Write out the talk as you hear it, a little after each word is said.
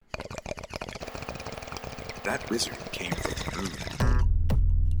That wizard came from the moon.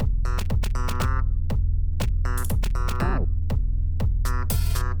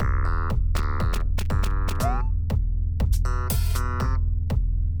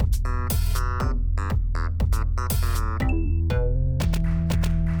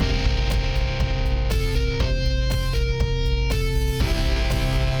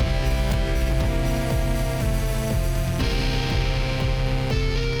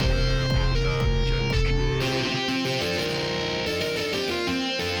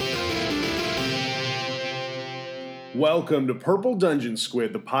 Welcome to Purple Dungeon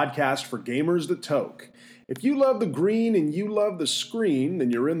Squid, the podcast for gamers that toke. If you love the green and you love the screen,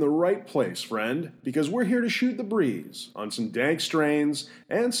 then you're in the right place, friend, because we're here to shoot the breeze on some dank strains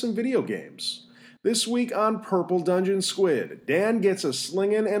and some video games. This week on Purple Dungeon Squid, Dan gets a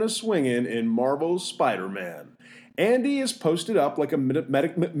slingin' and a swingin' in Marvel's Spider-Man. Andy is posted up like a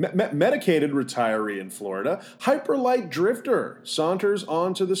medicated retiree in Florida. Hyperlight Drifter saunters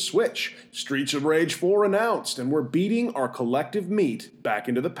onto the Switch. Streets of Rage 4 announced, and we're beating our collective meat back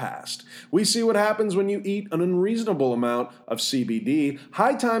into the past. We see what happens when you eat an unreasonable amount of CBD.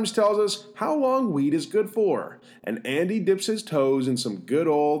 High Times tells us how long weed is good for. And Andy dips his toes in some good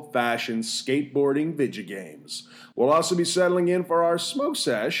old-fashioned skateboarding video games. We'll also be settling in for our smoke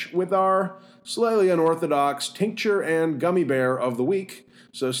sesh with our slightly unorthodox tincture and gummy bear of the week,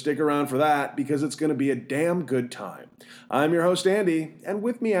 so stick around for that because it's going to be a damn good time. I'm your host, Andy, and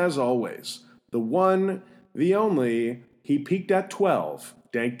with me as always, the one, the only, he peaked at 12,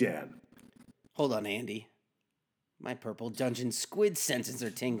 Dank Dan. Hold on, Andy. My Purple Dungeon Squid senses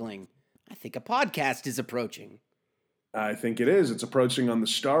are tingling. I think a podcast is approaching. I think it is. It's approaching on the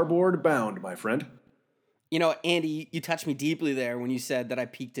starboard bound, my friend. You know, Andy, you touched me deeply there when you said that I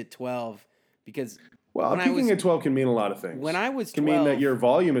peaked at 12. Because peaking at 12 can mean a lot of things. When I was 12, can mean that your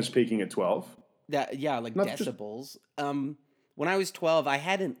volume is peaking at 12. Like decibels. When I was 12, I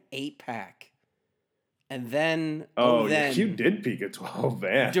had an 8-pack. And then you did peak at 12,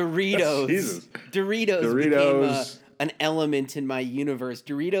 man. Doritos. Jesus. Doritos became an element in my universe.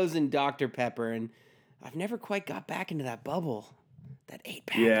 Doritos and Dr. Pepper, and I've never quite got back into that bubble. That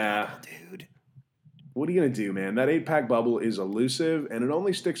 8-pack bubble, dude. What are you going to do, man? That 8-pack bubble is elusive, and it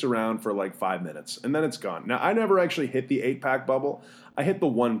only sticks around for like 5 minutes, and then it's gone. Now, I never actually hit the 8-pack bubble. I hit the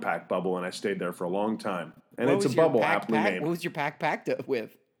 1-pack bubble, and I stayed there for a long time. And it's a bubble aptly named. What was your pack packed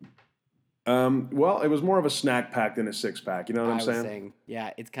with? Well, it was more of a snack pack than a 6-pack. You know what I'm saying?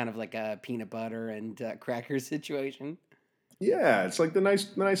 Yeah, it's kind of like a peanut butter and cracker situation. Yeah, it's like the nice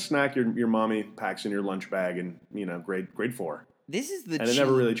snack your mommy packs in your lunch bag in, grade 4. This is the and it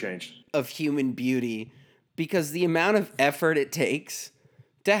never really changed of human beauty, because the amount of effort it takes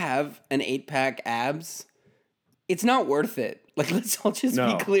to have an 8-pack abs, it's not worth it. Like, let's all just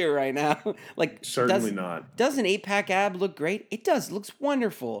be clear right now. Like, certainly not. Does an 8-pack ab look great? It does. It looks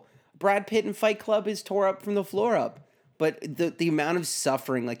wonderful. Brad Pitt in Fight Club is tore up from the floor up. But the amount of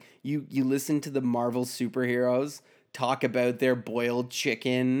suffering, like you listen to the Marvel superheroes talk about their boiled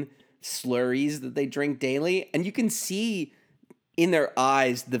chicken slurries that they drink daily, and you can see in their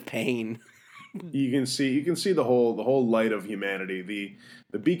eyes the pain. You can see the whole light of humanity.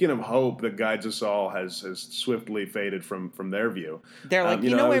 The beacon of hope that guides us all has swiftly faded from their view. They're like,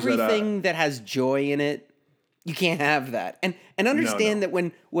 everything that has joy in it, you can't have that. And understand that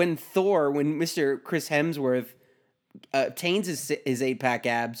when Mr. Chris Hemsworth obtains his 8-pack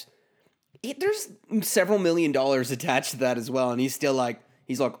abs, there's several $1 million attached to that as well. And he's like,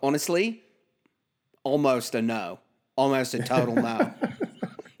 honestly, almost a no. Almost a total no.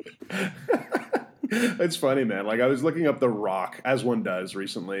 It's funny, man. Like, I was looking up The Rock, as one does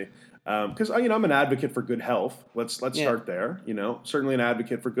recently, because I'm an advocate for good health. Let's start there. Certainly an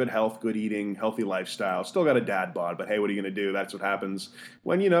advocate for good health, good eating, healthy lifestyle. Still got a dad bod, but hey, what are you going to do? That's what happens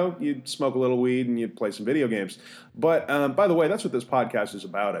when you smoke a little weed and you play some video games. But by the way, that's what this podcast is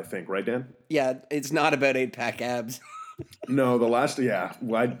about, I think, right, Dan? Yeah, it's not about 8-pack abs. No, woefully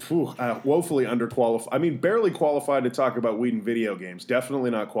underqualified. I mean, barely qualified to talk about weed and video games. Definitely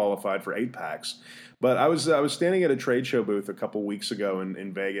not qualified for 8-packs. But I was standing at a trade show booth a couple weeks ago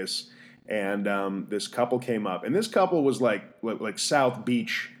in Vegas, and this couple came up, and this couple was like South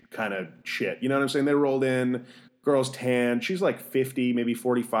Beach kind of shit. You know what I'm saying? They rolled in. Girl's tan. She's like 50, maybe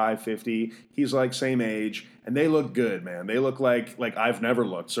 45, 50. He's like same age. And they look good, man. They look like I've never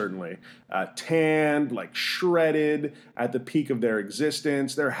looked, certainly. Tanned, like shredded at the peak of their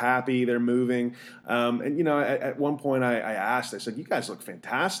existence. They're happy. They're moving. At one point I asked, I said, you guys look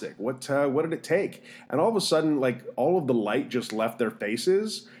fantastic. What did it take? And all of a sudden, like, all of the light just left their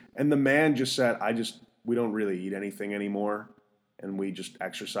faces. And the man just said, we don't really eat anything anymore. And we just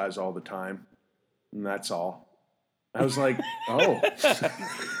exercise all the time. And that's all. I was like, oh.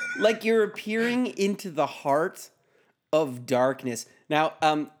 Like you're peering into the heart of darkness. Now,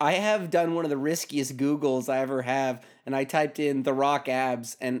 I have done one of the riskiest Googles I ever have, and I typed in The Rock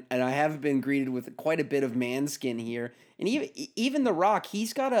abs, and I have been greeted with quite a bit of man skin here. And even The Rock,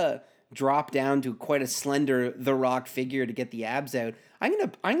 he's got to drop down to quite a slender The Rock figure to get the abs out. I'm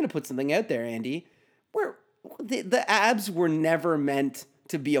gonna put something out there, Andy. Where the abs were never meant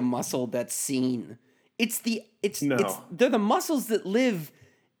to be a muscle that's seen. They're the muscles that live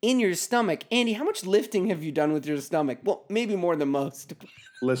in your stomach. Andy, how much lifting have you done with your stomach? Well, maybe more than most.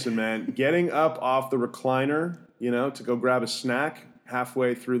 Listen, man, getting up off the recliner, to go grab a snack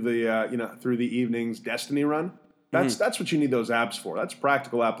halfway through through the evening's Destiny run. That's what you need those abs for. That's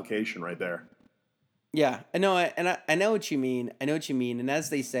practical application right there. Yeah, I know, I know what you mean. I know what you mean. And as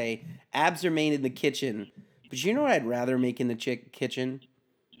they say, abs are made in the kitchen. But you know what I'd rather make in the kitchen?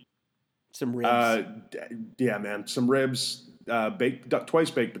 Some ribs. Yeah, man, some ribs. Twice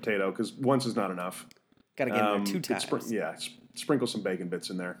baked potato, because once is not enough. Got to get in there 2 times. Sprinkle some bacon bits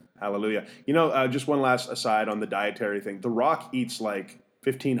in there. Hallelujah. Just one last aside on the dietary thing. The Rock eats like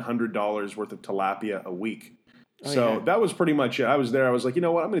 $1,500 worth of tilapia a week. That was pretty much it. I was there. I was like, you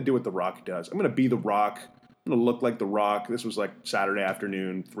know what? I'm going to do what The Rock does. I'm going to be The Rock. I'm going to look like The Rock. This was like Saturday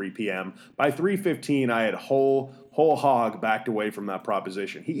afternoon, 3 p.m. By 3:15, I had whole hog backed away from that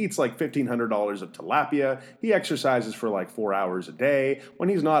proposition. He eats like $1,500 of tilapia. He exercises for like 4 hours a day. When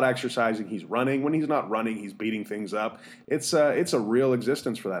he's not exercising, he's running. When he's not running, he's beating things up. It's a real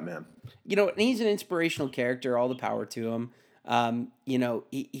existence for that man. And he's an inspirational character. All the power to him.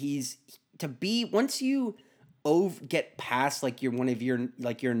 He's to be once you get past like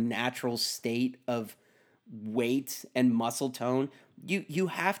your natural state of weight and muscle tone, you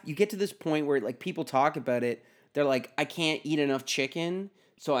get to this point where like people talk about it. They're like, I can't eat enough chicken,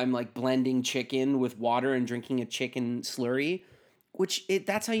 so I'm like blending chicken with water and drinking a chicken slurry,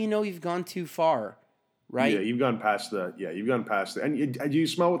 that's how you know you've gone too far, right? Yeah, you've gone past the. And do you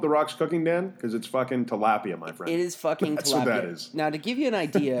smell what The Rock's cooking, Dan? Because it's fucking tilapia, my friend. It is fucking That's tilapia. What that is. Now, to give you an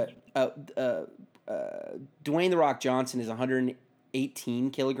idea, Dwayne The Rock Johnson is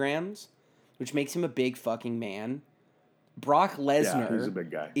 118 kilograms, which makes him a big fucking man. Brock Lesnar he's a big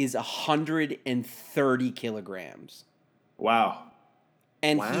guy. Is 130 kilograms. Wow.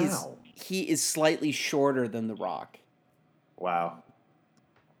 And he is slightly shorter than The Rock. Wow.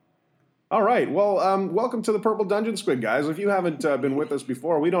 All right. Well, welcome to the Purple Dungeon Squid, guys. If you haven't been with us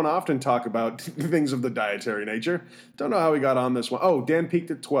before, we don't often talk about things of the dietary nature. Don't know how we got on this one. Oh, Dan peaked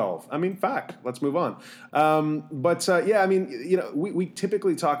at 12. Fact. Let's move on. We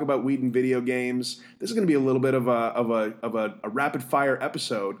typically talk about weed and video games. This is going to be a little bit of a rapid fire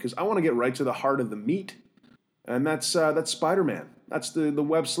episode because I want to get right to the heart of the meat, and that's Spider-Man. That's the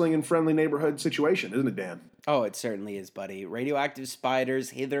web slinging friendly neighborhood situation, isn't it, Dan? Oh, it certainly is, buddy. Radioactive spiders,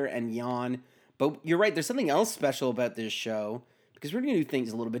 hither and yon. But you're right, there's something else special about this show, because we're going to do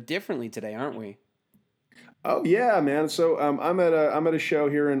things a little bit differently today, aren't we? Oh yeah, man. So I'm at a show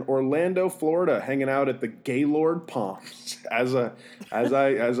here in Orlando, Florida, hanging out at the Gaylord Palms, as one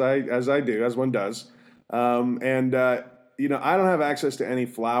does. I don't have access to any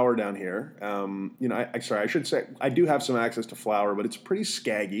flour down here. I should say I do have some access to flour, but it's pretty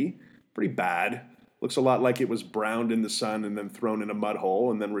scaggy, pretty bad. Looks a lot like it was browned in the sun and then thrown in a mud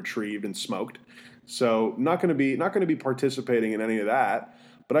hole and then retrieved and smoked. So not going to be participating in any of that.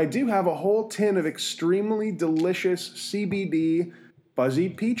 But I do have a whole tin of extremely delicious CBD fuzzy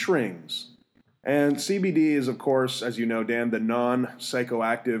peach rings. And CBD is, of course, as you know, Dan, the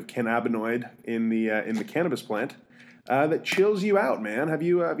non-psychoactive cannabinoid in the cannabis plant that chills you out, man. Have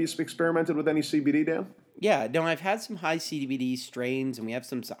you experimented with any CBD, Dan? Yeah, no, I've had some high CBD strains, and we have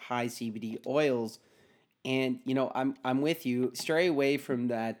some high CBD oils. And I'm with you. Stray away from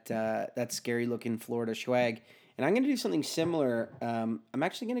that scary looking Florida swag, and I'm going to do something similar. I'm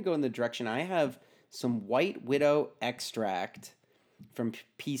actually going to go in the direction. I have some White Widow extract from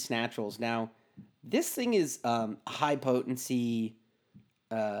Peace Naturals. Now, this thing is high potency,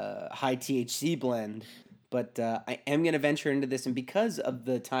 high THC blend, but I am going to venture into this, and because of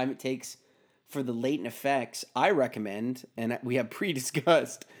the time it takes for the latent effects, I recommend, and we have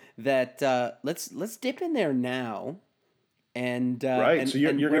pre-discussed, that let's dip in there now, and right. So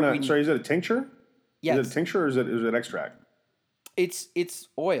you're gonna. Sorry, is it a tincture? Yeah. Is it a tincture or is it extract? It's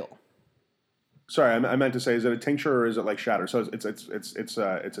oil. Sorry, I meant to say, is it a tincture or is it like shatter? So it's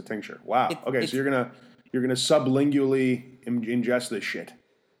a tincture. Wow. Okay, so you're gonna sublingually ingest this shit.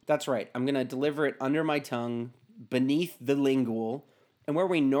 That's right. I'm gonna deliver it under my tongue, beneath the lingual. And where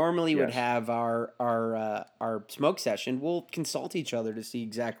we normally would have our smoke session, we'll consult each other to see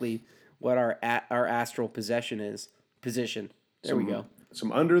exactly what our astral position. There we go.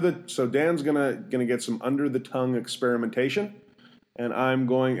 So Dan's gonna get some under the tongue experimentation, and I'm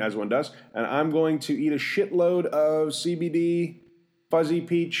going, as one does, and I'm going to eat a shitload of CBD fuzzy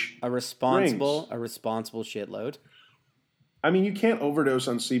peach. A responsible shitload. I mean, you can't overdose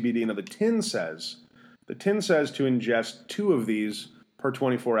on CBD. Now the tin says to ingest 2 of these per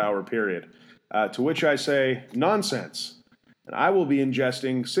 24-hour period. To which I say, nonsense. And I will be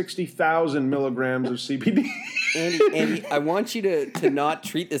ingesting 60,000 milligrams of CBD. Andy, I want you to not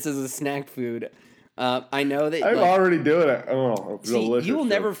treat this as a snack food. I know that I'm already doing it. Oh, delicious. You will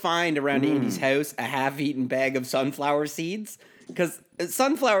never find around Andy's house a half-eaten bag of sunflower seeds, because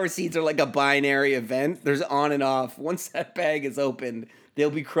sunflower seeds are like a binary event. There's on and off. Once that bag is opened,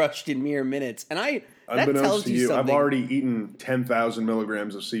 they'll be crushed in mere minutes. And that tells you something. I've already eaten 10,000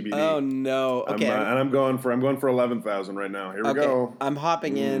 milligrams of CBD. Oh no! Okay, and I'm going for 11,000 right now. Here we go. I'm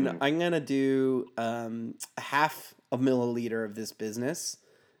hopping in. I'm gonna do half a milliliter of this business.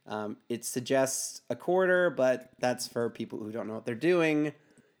 It suggests a quarter, but that's for people who don't know what they're doing.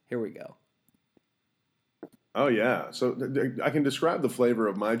 Here we go. Oh yeah, so I can describe the flavor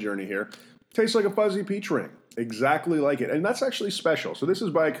of my journey here. Tastes like a fuzzy peach ring, exactly like it, and that's actually special. So this is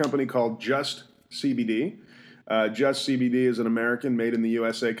by a company called Just CBD. Just CBD is an American made in the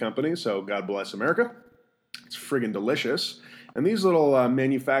USA company, so God bless America. It's friggin' delicious. And these little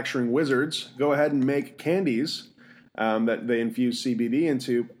manufacturing wizards go ahead and make candies that they infuse CBD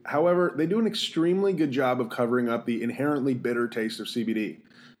into. However, they do an extremely good job of covering up the inherently bitter taste of CBD.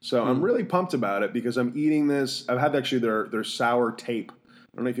 So I'm really pumped about it because I'm eating this. I've had actually their sour tape.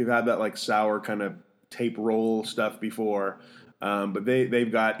 I don't know if you've had that like sour kind of tape roll stuff before. But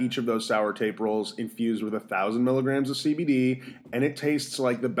they've got each of those sour tape rolls infused with 1,000 milligrams of CBD, and it tastes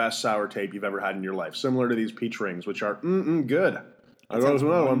like the best sour tape you've ever had in your life. Similar to these peach rings, which are good. I go to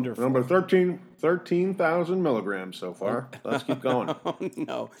another one, number 13,000 milligrams so far. Let's keep going. Oh,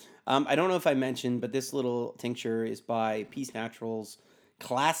 no. I don't know if I mentioned, but this little tincture is by Peace Naturals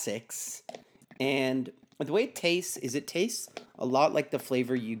Classics, and the way it tastes a lot like the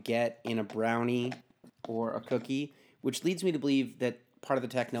flavor you get in a brownie or a cookie, which leads me to believe that part of the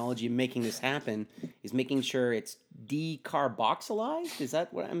technology of making this happen is making sure it's decarboxylized. Is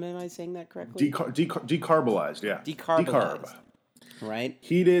that what am I saying that correctly? Decarbalized, yeah. Decarb. Right.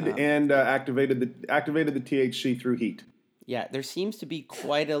 Heated and activated the THC through heat. Yeah, there seems to be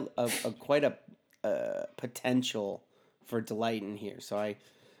quite a potential for delight in here. So I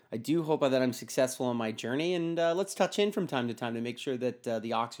do hope that I'm successful on my journey, and let's touch in from time to time to make sure that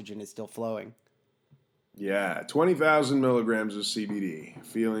the oxygen is still flowing. Yeah, 20,000 milligrams of CBD.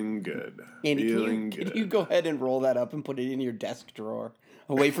 Feeling good. Andy, can you go ahead and roll that up and put it in your desk drawer,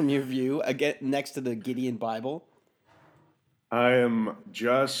 away from your view, again next to the Gideon Bible? I am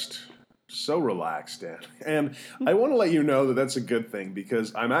just so relaxed, Dan. And I want to let you know that that's a good thing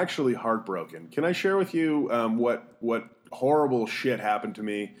because I'm actually heartbroken. Can I share with you what horrible shit happened to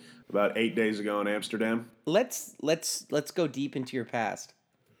me about 8 days ago in Amsterdam? Let's go deep into your past.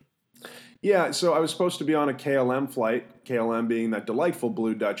 Yeah, so I was supposed to be on a KLM flight, KLM being that delightful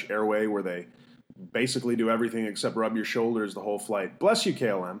Blue Dutch airway where they basically do everything except rub your shoulders the whole flight. Bless you,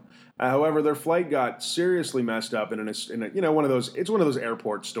 KLM. However, their flight got seriously messed up in a one of those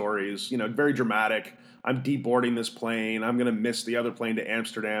airport stories, very dramatic. I'm deboarding this plane. I'm going to miss the other plane to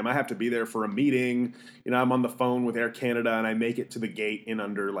Amsterdam. I have to be there for a meeting. I'm on the phone with Air Canada, and I make it to the gate in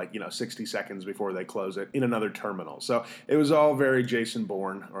under 60 seconds before they close it in another terminal. So it was all very Jason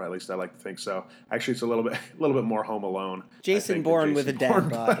Bourne, or at least I like to think so. Actually, it's a little bit more Home Alone. Jason Bourne with a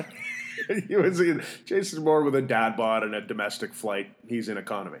dad bod. He was Jason Bourne with a dad bod and a domestic flight. He's in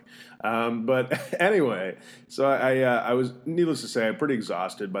economy. But anyway, so I was, needless to say, I'm pretty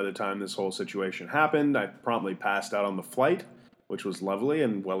exhausted by the time this whole situation happened. I promptly passed out on the flight, which was lovely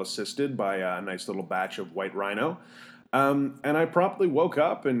and well assisted by a nice little batch of White Rhino. And I promptly woke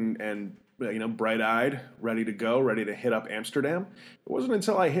up and bright-eyed, ready to go, ready to hit up Amsterdam. It wasn't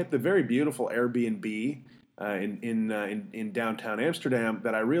until I hit the very beautiful Airbnb in downtown Amsterdam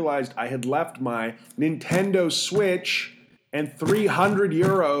that I realized I had left my Nintendo Switch and 300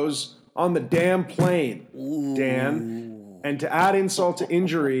 euros on the damn plane. Ooh. Dan. And to add insult to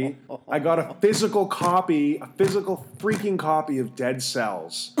injury, I got a physical freaking copy of Dead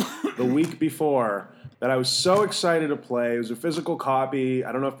Cells the week before that I was so excited to play. It was a physical copy.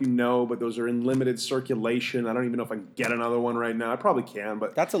 I don't know if you know, but those are in limited circulation. I don't even know if I can get another one right now. I probably can,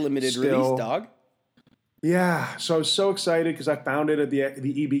 but that's a limited release, dog. Yeah, so I was so excited because I found it at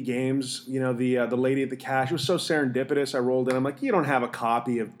the EB Games. You know, the lady at the cash. It was so serendipitous. I rolled in. I'm like, you don't have a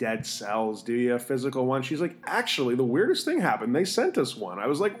copy of Dead Cells, do you? A physical one? She's like, actually, the weirdest thing happened. They sent us one. I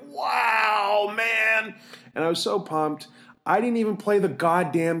was like, wow, man! And I was so pumped. I didn't even play the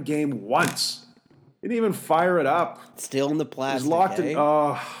goddamn game once. Didn't even fire it up. Still in the plastic. It was locked in.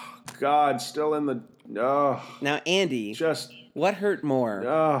 Oh God, still in the. Oh. Now, Andy, what hurt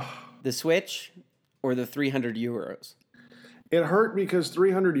more, the Switch or the 300 euros? It hurt because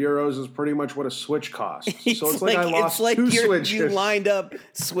 300 euros is pretty much what a Switch costs. So it's like I lost two Switches. You lined up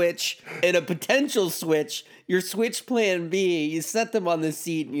Switch and a potential Switch, your Switch plan B, you set them on the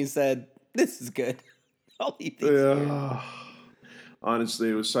seat and you said, this is good. I'll eat these. Honestly,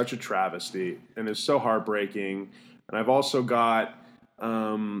 it was such a travesty and it's so heartbreaking. And I've also got,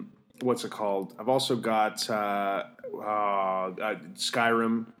 what's it called? I've also got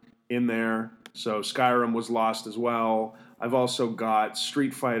Skyrim in there. So Skyrim was lost as well. I've also got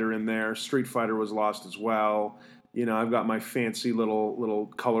Street Fighter in there. Street Fighter was lost as well. You know, I've got my fancy little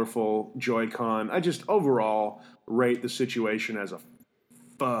colorful Joy-Con. I just overall rate the situation as a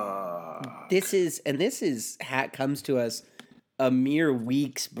fuck. This comes to us a mere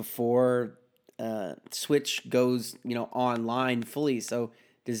weeks before Switch goes, online fully. So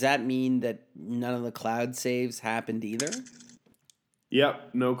does that mean that none of the cloud saves happened either? Yep,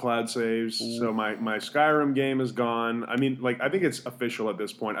 no cloud saves. Ooh. So my Skyrim game is gone. I mean, I think it's official at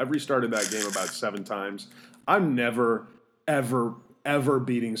this point. I've restarted that game about 7 times. I'm never, ever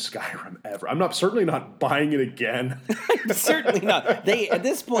beating Skyrim ever. I'm certainly not buying it again. Certainly not. At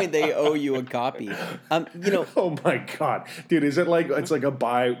this point they owe you a copy. Oh my God, dude, is it it's like a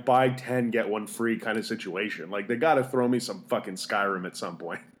buy 10 get 1 free kind of situation? Like they got to throw me some fucking Skyrim at some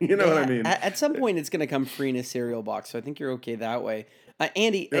point. You know what I mean? At some point it's going to come free in a cereal box. So I think you're okay that way.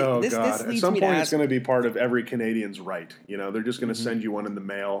 Andy, this God. leads at some me point to it's going to be part of every Canadian's right. You know, they're just going to send you one in the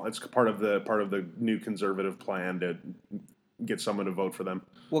mail. It's part of the new conservative plan to get someone to vote for them.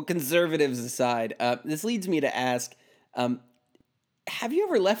 Well, conservatives aside, this leads me to ask, have you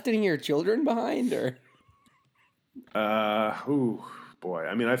ever left any of your children behind, or? Boy.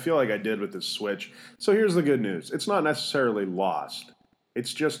 I mean, I feel like I did with this Switch. So here's the good news. It's not necessarily lost.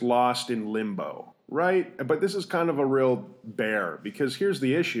 It's just lost in limbo, right? But this is kind of a real bear because here's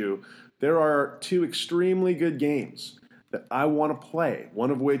the issue. There are 2 extremely good games that I want to play, one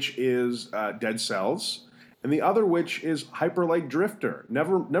of which is Dead Cells, and the other which is Hyper Light Drifter.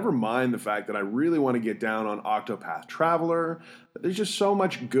 Never mind the fact that I really want to get down on Octopath Traveler. There's just so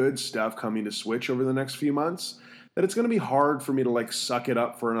much good stuff coming to Switch over the next few months that it's going to be hard for me to suck it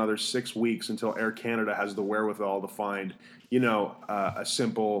up for another 6 weeks until Air Canada has the wherewithal to find, a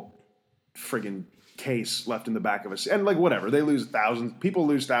simple friggin' case left in the back of us. And whatever, people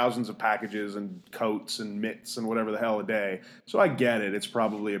lose thousands of packages and coats and mitts and whatever the hell a day. So I get it. It's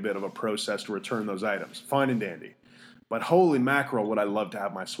probably a bit of a process to return those items. Fine and dandy. But holy mackerel, would I love to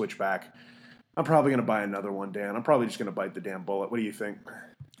have my Switch back. I'm probably going to buy another one, Dan. I'm probably just going to bite the damn bullet. What do you think?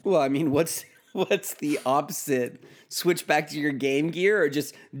 Well, I mean, what's the opposite? Switch back to your Game Gear, or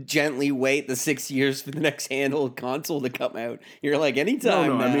just gently wait the 6 years for the next handheld console to come out? You're like, anytime.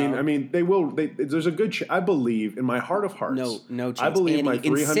 No. Now. I mean, they will. There's a good. I believe in my heart of hearts. No chance. I believe Andy, my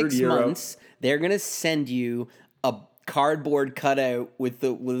 300 in 6 months, they're gonna send you a cardboard cutout with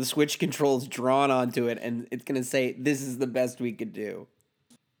the Switch controls drawn onto it, and it's gonna say, "This is the best we could do."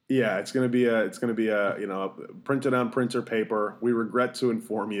 Yeah, it's gonna be a printed on printer paper. We regret to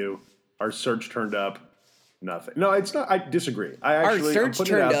inform you, our search turned up nothing. No, it's not. I disagree. Our search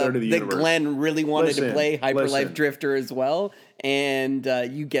turned up that Glenn really wanted to play Hyper Light Drifter as well, and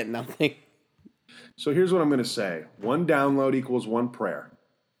you get nothing. So here's what I'm going to say. 1 download equals 1 prayer,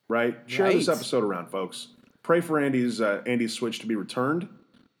 right? Share this episode around, folks. Pray for Andy's Switch to be returned.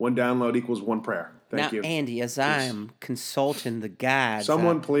 1 download equals 1 prayer. Thank you. Now, Andy, as I'm consulting the guides,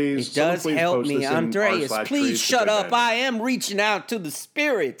 please. It does help me. Andreas, please shut up. I am reaching out to the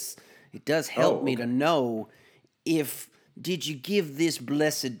spirits. It does help me to know did you give this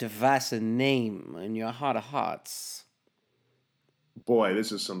blessed device a name in your heart of hearts? Boy,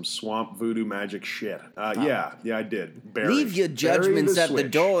 this is some swamp voodoo magic shit. Yeah, I did. Leave your judgments at the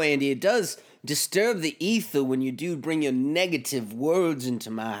door, Andy. It does disturb the ether when you do bring your negative words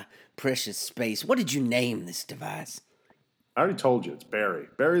into my precious space. What did you name this device? I already told you. It's Barry.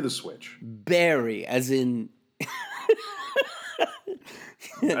 Barry the Switch. Barry, as in...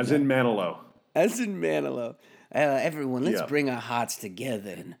 As in Manilow. As in Manilow. Everyone, let's bring our hearts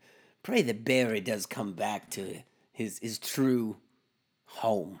together and pray that Barry does come back to his true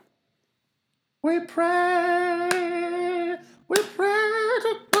home. We pray to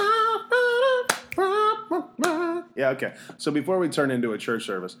God. Yeah, okay. So before we turn into a church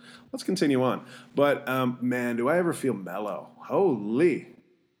service, let's continue on. But, man, do I ever feel mellow. Holy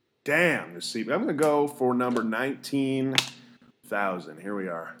damn, this CBD. I'm going to go for number 19,000. Here we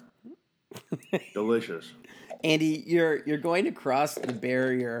are. Delicious. Andy, you're going to cross the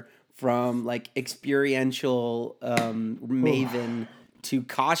barrier from like experiential maven to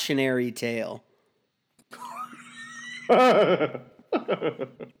cautionary tale. It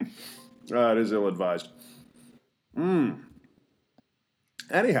is ill-advised.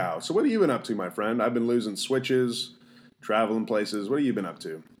 Anyhow, so what have you been up to, my friend? I've been losing switches, traveling places. What have you been up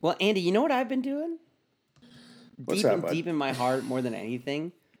to? Well, Andy, you know what I've been doing? What's that, bud? Deep in my heart, more than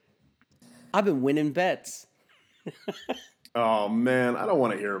anything, I've been winning bets. Oh, man, I don't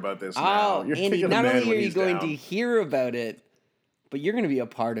want to hear about this now. Oh, Andy, not only are you going to hear about it, but you're going to be a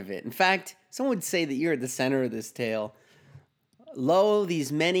part of it. In fact, some would say that you're at the center of this tale. Lo,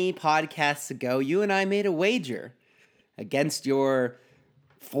 these many podcasts ago, you and I made a wager against your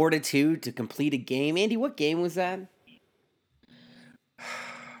fortitude to complete a game. Andy, what game was that?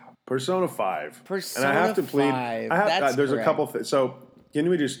 Persona 5. Persona and I have to plead. 5. There's correct. A couple things. So, can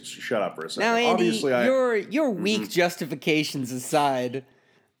we just shut up for a second? Now, Andy, Obviously, your weak justifications aside,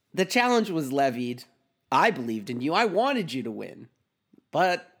 the challenge was levied. I believed in you. I wanted you to win.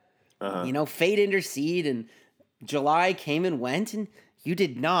 But, fate interceded, and July came and went, and you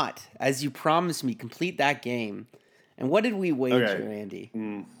did not, as you promised me, complete that game. And what did we wager, Andy?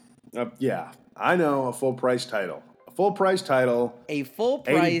 Yeah, I know, a full price title. A full price title. A full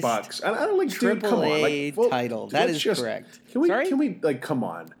price $80. And I don't like AAA title. That is correct. Can we come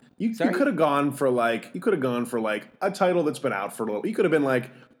on? You could have gone for like a title that's been out for a little. You could have been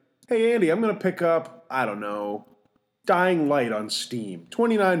like, hey Andy, I'm gonna pick up, I don't know, Dying Light on Steam.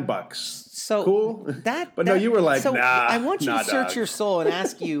 $29. So cool? No, you were like, nah. I want you to search dog. your soul and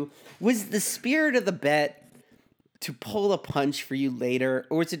ask you, was the spirit of the bet to pull a punch for you later,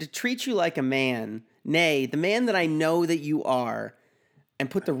 or was it to treat you like a man, nay, the man that I know that you are, and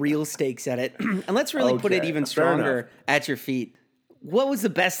put the real stakes at it? And let's really put it even stronger at your feet. What was the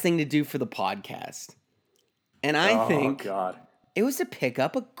best thing to do for the podcast? And I think it was to pick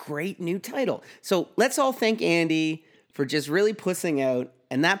up a great new title. So let's all thank Andy for just really pussing out,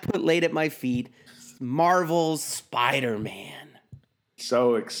 and that put laid at my feet Marvel's Spider-Man.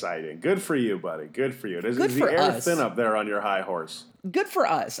 So exciting. Good for you, buddy. Good for you. Is the air thin up there on your high horse? Good for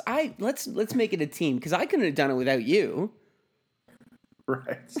us. Let's make it a team, because I couldn't have done it without you.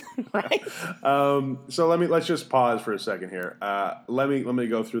 Right. Right. So let's just pause for a second here. Let me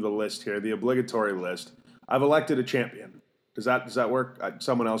go through the list here, the obligatory list. I've elected a champion. Does that work?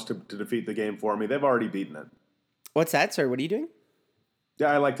 Someone else to defeat the game for me. They've already beaten it. What's that, sir? What are you doing?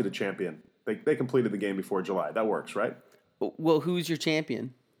 Yeah, I elected a champion. They completed the game before July. That works, right? Well, who's your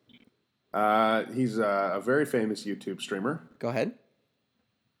champion? He's a very famous YouTube streamer. Go ahead.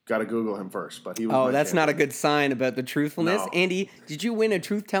 Got to Google him first, but he was. Oh, that's not a good sign about the truthfulness. No. Andy, did you win a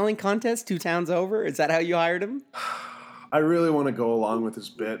truth-telling contest 2 towns over? Is that how you hired him? I really want to go along with this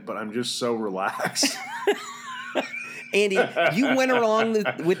bit, but I'm just so relaxed. Andy, you went along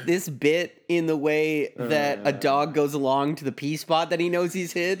with this bit in the way that a dog goes along to the pee spot that he knows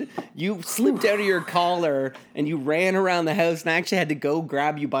he's hid. You slipped out of your collar and you ran around the house, and I actually had to go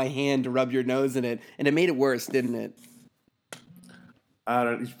grab you by hand to rub your nose in it, and it made it worse, didn't it?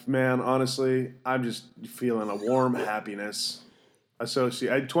 Man, honestly, I'm just feeling a warm happiness.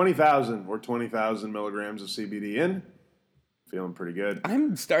 20,000 or 20,000 milligrams of CBD in. Feeling pretty good.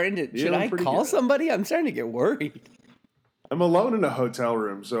 I'm starting to. Should I call somebody? I'm starting to get worried. I'm alone in a hotel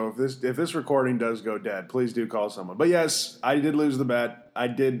room, so if this recording does go dead, please do call someone. But yes, I did lose the bet. I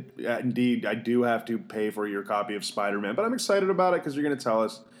did indeed. I do have to pay for your copy of Spider-Man, but I'm excited about it because you're going to tell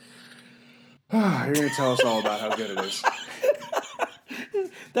us. You're going to tell us all about how good it is.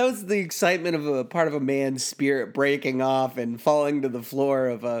 That was the excitement of a part of a man's spirit breaking off and falling to the floor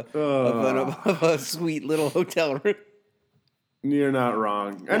of a sweet little hotel room. You're not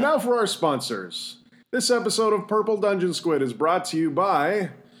wrong. And now for our sponsors. This episode of Purple Dungeon Squid is brought to you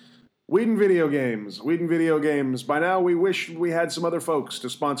by Whedon Video Games. Whedon Video Games. By now, we wish we had some other folks to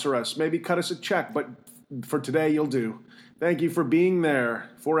sponsor us. Maybe cut us a check, but for today, you'll do. Thank you for being there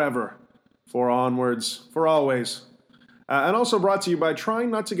forever, for onwards, for always. And also brought to you by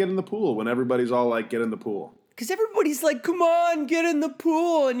trying not to get in the pool when everybody's all like, get in the pool. Because everybody's like, come on, get in the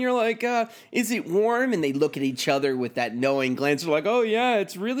pool. And you're like, is it warm? And they look at each other with that knowing glance. They're like, oh, yeah,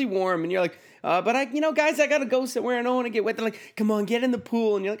 it's really warm. And you're like, but guys, I got to go somewhere. I don't want to get wet. They're like, come on, get in the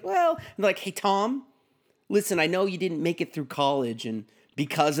pool. And you're like, well, and they're like, hey, Tom, listen, I know you didn't make it through college. And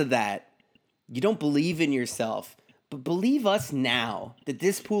because of that, you don't believe in yourself. But believe us now that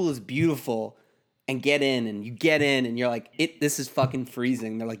this pool is beautiful and get in, and you get in, and you're like, this is fucking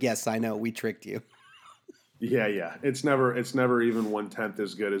freezing. They're like, yes, I know, we tricked you. Yeah. It's never even 1/10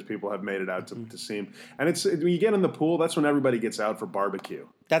 as good as people have made it out to seem. And it's when you get in the pool, that's when everybody gets out for barbecue.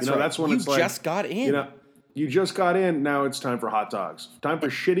 That's right. That's when you it's like, just got in. You just got in. Now it's time for hot dogs. Time for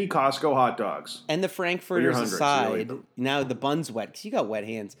shitty Costco hot dogs. And the Frankfurters aside, now the bun's wet because you got wet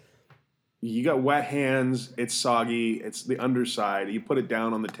hands. You got wet hands. It's soggy. It's the underside. You put it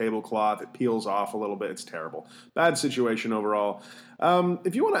down on the tablecloth. It peels off a little bit. It's terrible. Bad situation overall.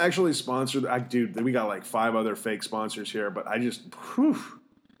 If you want to actually sponsor, dude, we got like 5 other fake sponsors here, but I just,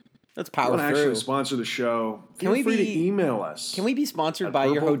 let's power through. Want to actually sponsor the show? Feel free to email us. Can we be sponsored by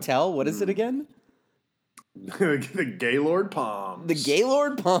your hotel? What is it again? The Gaylord Palms. The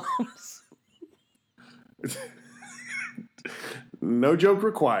Gaylord Palms. No joke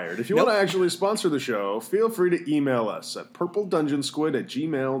required. If you want to actually sponsor the show, feel free to email us at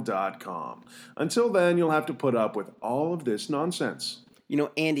purpledungeonsquid@gmail.com. Until then, you'll have to put up with all of this nonsense.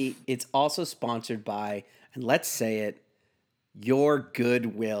 Andy, it's also sponsored by, and let's say it, your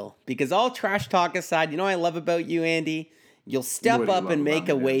goodwill. Because all trash talk aside, I love about you, Andy? You'll step up and make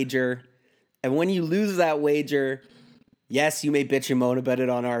a wager. And when you lose that wager, yes, you may bitch and moan about it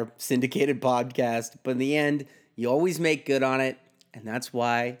on our syndicated podcast, but in the end, you always make good on it, and that's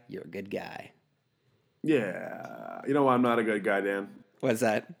why you're a good guy. Yeah. You know why I'm not a good guy, Dan? What's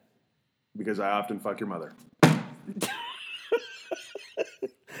that? Because I often fuck your mother.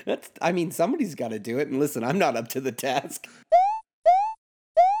 Somebody's got to do it, and listen, I'm not up to the task.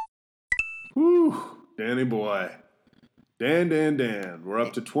 Whew, Danny boy. Dan. We're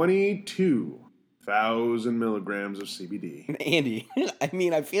up to 22,000 milligrams of CBD. Andy,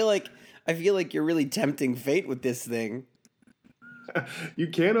 I feel like you're really tempting fate with this thing. You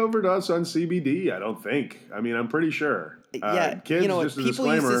can't overdose on CBD, I don't think. I'm pretty sure. Kids, just a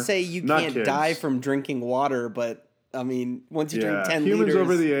people used to say you can't die from drinking water, but once you drink 10 humans liters...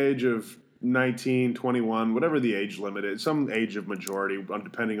 over the age of 19, 21, whatever the age limit is, some age of majority,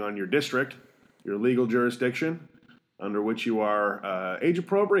 depending on your district, your legal jurisdiction, under which you are age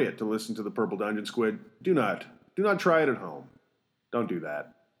appropriate to listen to the Purple Dungeon Squid. Do not try it at home. Don't do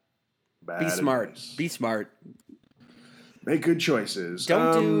that. Bad Be smart. Advice. Be smart. Make good choices.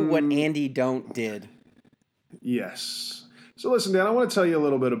 Don't do what Andy did. Yes. So listen, Dan, I want to tell you a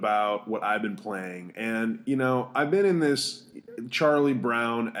little bit about what I've been playing. And, I've been in this Charlie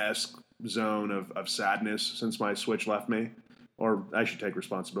Brown-esque zone of sadness since my Switch left me. Or I should take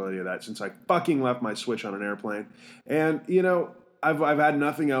responsibility of that since I fucking left my Switch on an airplane. And, I've had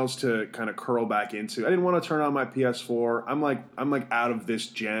nothing else to kind of curl back into. I didn't want to turn on my PS4. I'm like out of this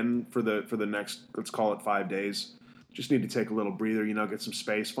gen for the next, let's call it 5 days. Just need to take a little breather, get some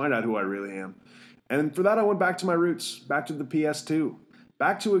space, find out who I really am. And for that, I went back to my roots, back to the PS2,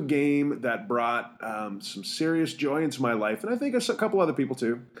 back to a game that brought some serious joy into my life, and I think a couple other people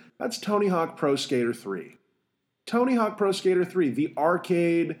too. That's Tony Hawk Pro Skater 3. Tony Hawk Pro Skater 3, the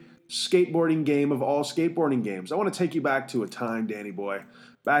arcade skateboarding game of all skateboarding games. I want to take you back to a time, Danny boy,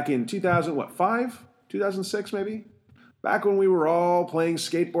 back in 2005, 2006 maybe? Back when we were all playing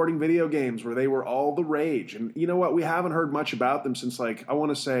skateboarding video games where they were all the rage. And you know what? We haven't heard much about them since, I want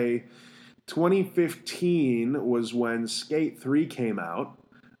to say 2015 was when Skate 3 came out,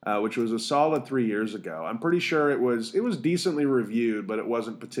 which was a solid 3 years ago. I'm pretty sure it was decently reviewed, but it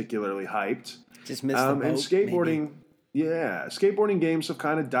wasn't particularly hyped. Just missed the boat, and skateboarding, skateboarding games have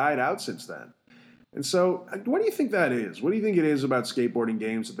kind of died out since then. And so, what do you think that is? What do you think it is about skateboarding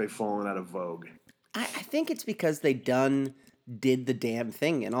games that they've fallen out of vogue? I think it's because they did the damn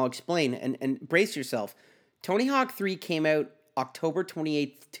thing, and I'll explain. And brace yourself. Tony Hawk 3 came out October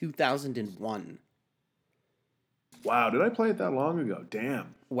 28th, 2001. Wow, did I play it that long ago?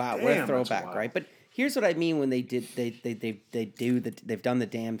 Damn. Wow, what a throwback, right? But here's what I mean when they've done the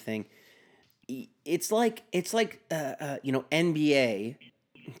damn thing. It's like NBA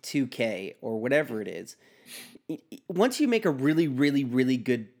 2K or whatever it is. Once you make a really, really, really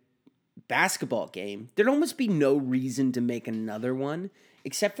good basketball game, there'd almost be no reason to make another one,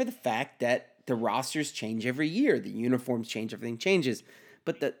 except for the fact that the rosters change every year, the uniforms change, everything changes.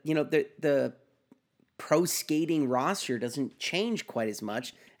 But the pro skating roster doesn't change quite as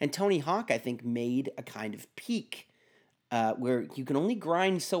much. And Tony Hawk, I think, made a kind of peak where you can only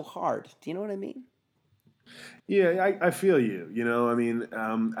grind so hard. Do you know what I mean? Yeah, I feel you.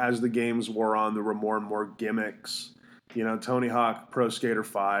 As the games wore on, there were more and more gimmicks. Tony Hawk Pro Skater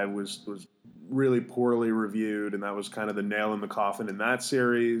 5 was really poorly reviewed, and that was kind of the nail in the coffin in that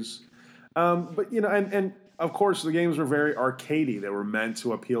series. But and of course, the games were very arcadey. They were meant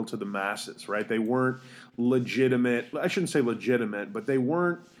to appeal to the masses, right? They weren't legitimate. I shouldn't say legitimate, but they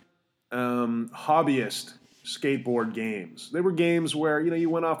weren't hobbyist skateboard games. They were games where, you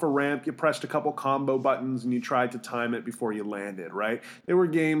went off a ramp, you pressed a couple combo buttons, and you tried to time it before you landed, right? They were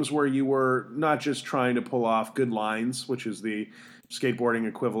games where you were not just trying to pull off good lines, which is the skateboarding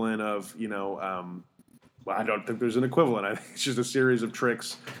equivalent of, well, I don't think there's an equivalent. I think it's just a series of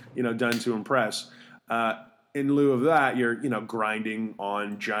tricks, done to impress. In lieu of that, you're, grinding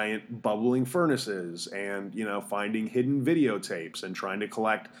on giant bubbling furnaces and, finding hidden videotapes and trying to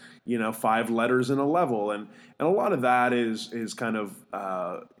collect, 5 letters in a level. And a lot of that is kind of,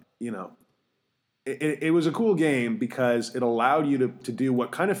 it was a cool game because it allowed you to do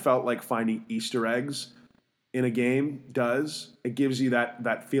what kind of felt like finding Easter eggs in a game does. It gives you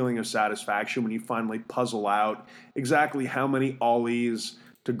that feeling of satisfaction when you finally puzzle out exactly how many ollies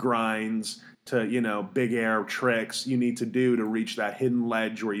to grinds to, big air tricks you need to do to reach that hidden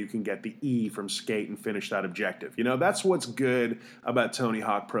ledge where you can get the E from skate and finish that objective. That's what's good about Tony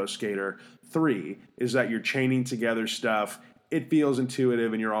Hawk Pro Skater 3 is that you're chaining together stuff. It feels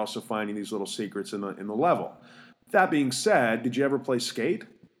intuitive and you're also finding these little secrets in the level. That being said, did you ever play Skate?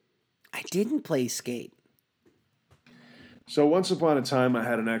 I didn't play Skate. So once upon a time, I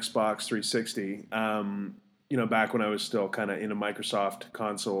had an Xbox 360. Back when I was still kind of into Microsoft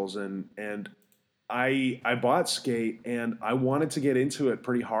consoles, and I bought Skate, and I wanted to get into it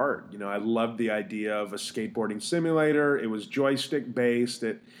pretty hard. I loved the idea of a skateboarding simulator. It was joystick based.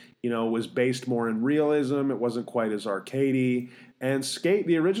 It, was based more in realism. It wasn't quite as arcadey. And Skate,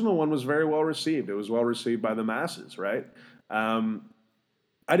 the original one, was very well received. It was well received by the masses, right?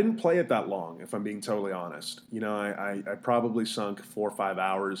 I didn't play it that long, if I'm being totally honest. I probably sunk 4 or 5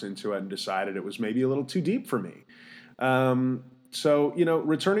 hours into it and decided it was maybe a little too deep for me. So,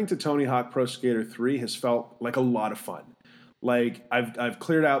 returning to Tony Hawk Pro Skater 3 has felt like a lot of fun. Like, I've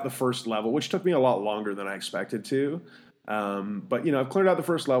cleared out the first level, which took me a lot longer than I expected to. But I've cleared out the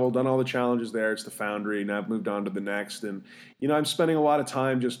first level, done all the challenges there. It's the Foundry. Now I've moved on to the next. And, I'm spending a lot of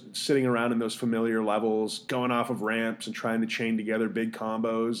time just sitting around in those familiar levels, going off of ramps and trying to chain together big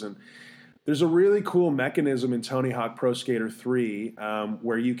combos. And there's a really cool mechanism in Tony Hawk Pro Skater 3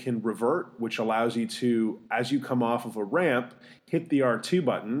 where you can revert, which allows you to, as you come off of a ramp, hit the R2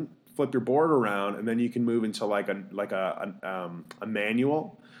 button, flip your board around, and then you can move into like a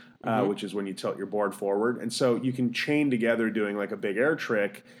manual. Which is when you tilt your board forward. And so you can chain together doing like a big air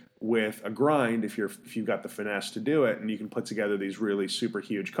trick with a grind if you've got the finesse to do it, and you can put together these really super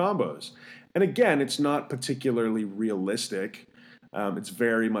huge combos. And again, it's not particularly realistic. It's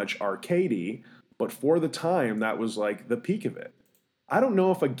very much arcadey, but for the time, that was like the peak of it. I don't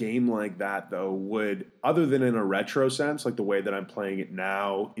know if a game like that, though, would, other than in a retro sense, like the way that I'm playing it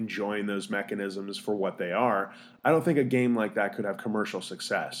now, enjoying those mechanisms for what they are, I don't think a game like that could have commercial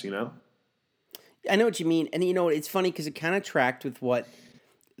success, I know what you mean. And, it's funny because it kind of tracked with what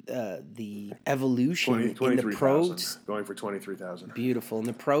the evolution in the pros. Going for 23,000. Beautiful. And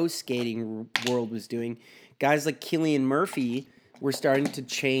the pro skating world was doing. Guys like Cillian Murphy were starting to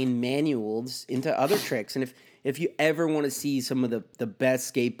chain manuals into other tricks. And if you ever want to see some of the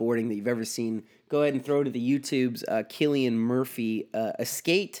best skateboarding that you've ever seen, go ahead and throw to the YouTube's Cillian Murphy, a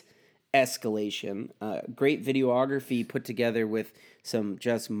skate escalation. Great videography put together with some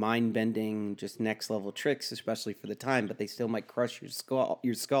just mind-bending, just next-level tricks, especially for the time, but they still might crush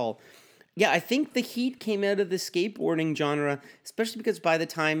your skull. Yeah, I think the heat came out of the skateboarding genre, especially because by the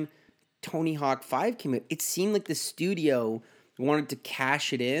time Tony Hawk 5 came out, it seemed like the studio wanted to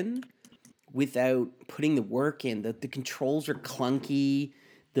cash it in without putting the work in. The controls are clunky.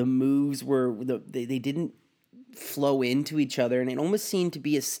 The moves were they didn't flow into each other, and it almost seemed to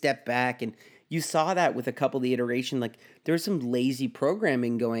be a step back. And you saw that with a couple of the iteration. Like there was some lazy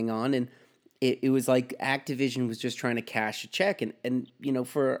programming going on, and it was like Activision was just trying to cash a check. And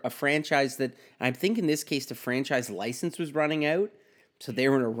for a franchise that, I think in this case the franchise license was running out, so they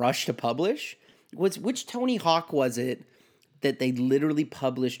were in a rush to publish. Which Tony Hawk was it that they literally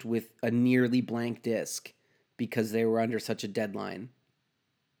published with a nearly blank disc because they were under such a deadline?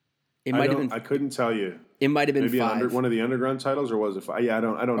 It might have been. I couldn't tell you. It might have been maybe 5. One of the underground titles, or was it 5? Yeah, I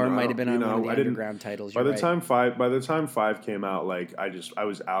don't know. Or it might have been one of the underground titles. By the time 5 came out, like I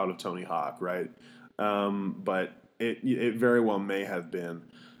was out of Tony Hawk, right? But it very well may have been.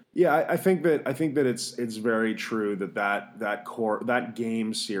 Yeah, I think that it's very true that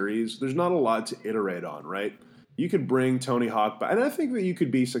game series. There's not a lot to iterate on, right? You could bring Tony Hawk back, and I think that you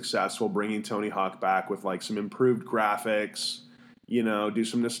could be successful bringing Tony Hawk back with like some improved graphics. Do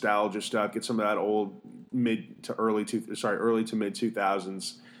some nostalgia stuff, get some of that old early to mid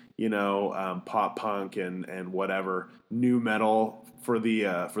 2000s, pop punk and whatever new metal for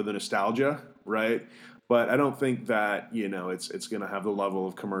the nostalgia, right? but I don't think that, it's going to have the level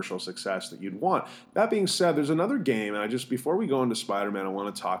of commercial success that you'd want. That being said, there's another game, and before we go into Spider-Man, I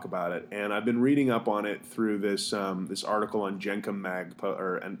want to talk about it. And I've been reading up on it through this article on Jenkem Mag,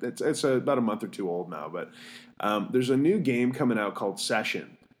 and it's about a month or two old now. But there's a new game coming out called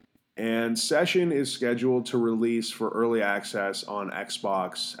Session. And Session is scheduled to release for early access on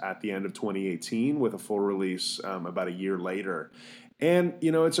Xbox at the end of 2018 with a full release about a year later. And,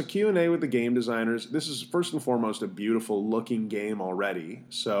 it's a Q&A with the game designers. This is first and foremost a beautiful looking game already.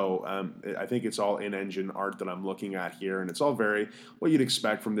 So I think it's all in-engine art that I'm looking at here. And it's all very what you'd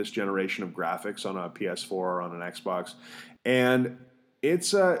expect from this generation of graphics on a PS4 or on an Xbox. And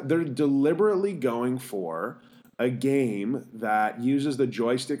they're deliberately going for a game that uses the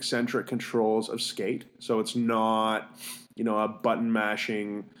joystick-centric controls of Skate. So it's not, a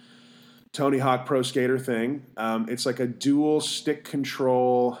button-mashing Tony Hawk Pro Skater thing. It's like a dual stick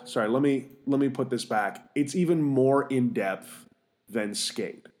control. Sorry, let me put this back. It's even more in-depth than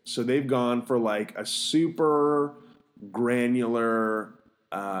Skate. So they've gone for like a super granular,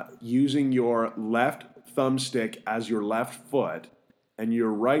 using your left thumbstick as your left foot and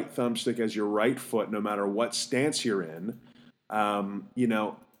your right thumbstick as your right foot, no matter what stance you're in,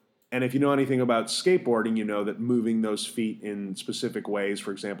 and if you know anything about skateboarding, you know that moving those feet in specific ways,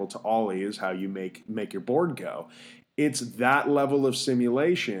 for example, to ollie, is how you make your board go. It's that level of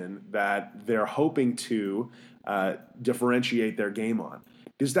simulation that they're hoping to differentiate their game on.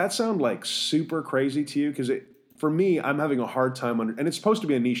 Does that sound like super crazy to you? Because for me, I'm having a hard time and it's supposed to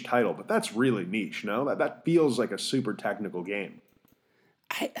be a niche title, but that's really niche, no? That feels like a super technical game.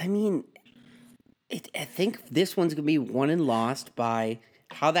 I mean, I think this one's going to be won and lost by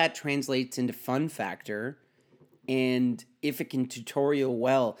how that translates into fun factor and if it can tutorial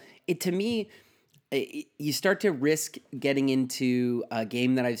well. To me, you start to risk getting into a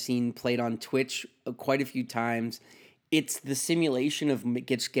game that I've seen played on Twitch quite a few times. It's the simulation of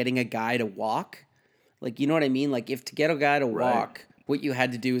getting a guy to walk. Like, you know what I mean? Like, if to get a guy to walk, what you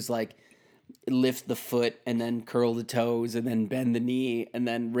had to do is like lift the foot and then curl the toes and then bend the knee and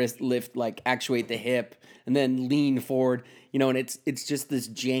then lift, like actuate the hip and then lean forward, and it's just this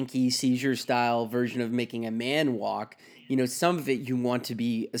janky seizure style version of making a man walk. Some of it you want to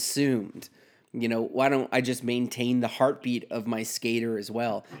be assumed. Why don't I just maintain the heartbeat of my skater as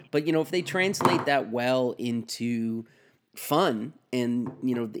well? But, if they translate that well into fun and,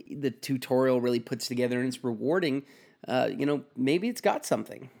 the tutorial really puts together and it's rewarding, maybe it's got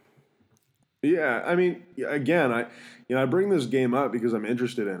something. Yeah, I mean, again, I bring this game up because I'm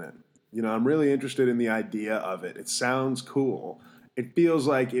interested in it. I'm really interested in the idea of it. It sounds cool. It feels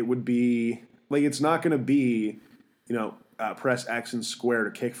like it would be like it's not going to be, press X and square to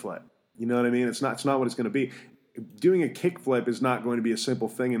kickflip. You know what I mean? It's not what it's going to be. Doing a kickflip is not going to be a simple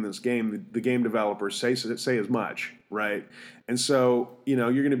thing in this game. The game developers say as much, right? And so,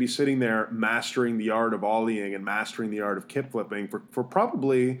 you're going to be sitting there mastering the art of ollieing and mastering the art of kickflipping for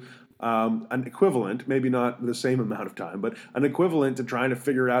probably an equivalent, maybe not the same amount of time, but an equivalent to trying to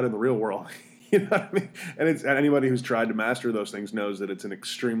figure it out in the real world. You know what I mean? And anybody who's tried to master those things knows that it's an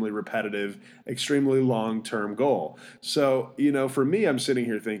extremely repetitive, extremely long-term goal. So, for me, I'm sitting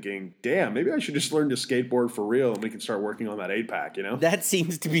here thinking, damn, maybe I should just learn to skateboard for real and we can start working on that 8-pack, That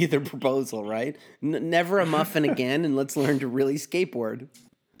seems to be the proposal, right? Never a muffin again, and let's learn to really skateboard.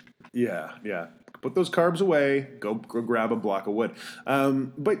 Yeah. Put those carbs away. Go grab a block of wood.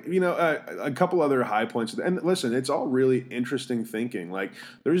 But a couple other high points. And listen, it's all really interesting thinking. Like,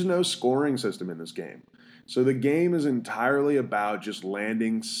 there's no scoring system in this game, so the game is entirely about just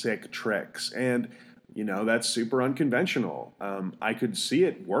landing sick tricks, and that's super unconventional. I could see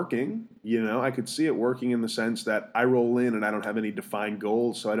it working. I could see it working in the sense that I roll in and I don't have any defined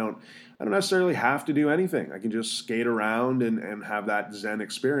goals, so I don't necessarily have to do anything. I can just skate around and have that Zen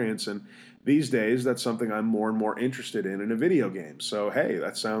experience. And these days, that's something I'm more and more interested in a video game. So, hey,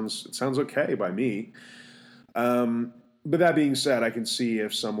 it sounds okay by me. But that being said, I can see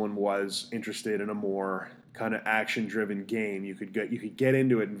if someone was interested in a more kind of action-driven game, you could get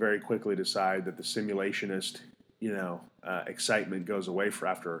into it and very quickly decide that the simulationist, excitement goes away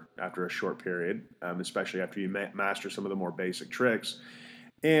after a short period, especially after you master some of the more basic tricks.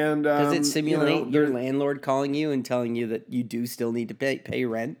 And does it simulate your landlord calling you and telling you that you do still need to pay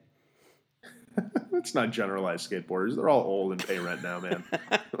rent? It's not generalized skateboarders. They're all old and pay rent now, man.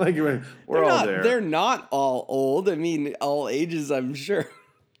 Like, we're all there. They're not all old. I mean, all ages, I'm sure.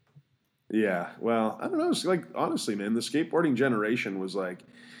 Yeah, well, I don't know. It's like, honestly, man, the skateboarding generation was like,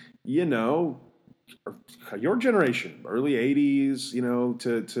 your generation, early 80s,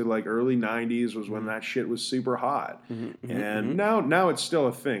 to like early 90s was when that shit was super hot. And now it's still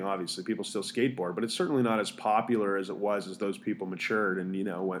a thing. Obviously, people still skateboard, but it's certainly not as popular as it was as those people matured and,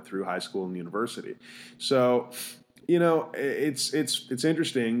 went through high school and university. So, it's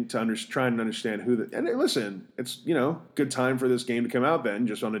interesting to try and understand and listen, it's, good time for this game to come out then,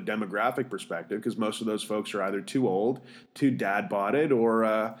 just on a demographic perspective, because most of those folks are either too old, too dad botted, or,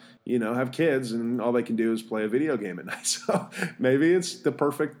 have kids and all they can do is play a video game at night. So maybe it's the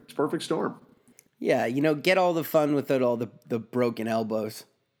perfect storm. Yeah. Get all the fun without all the broken elbows.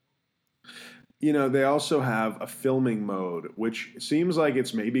 They also have a filming mode, which seems like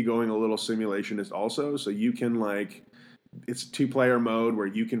it's maybe going a little simulationist also. So you can it's a 2-player mode where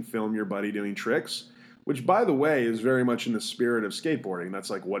you can film your buddy doing tricks, which by the way is very much in the spirit of skateboarding.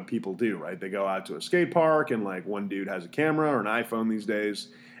 That's like what people do, right? They go out to a skate park and like one dude has a camera or an iPhone these days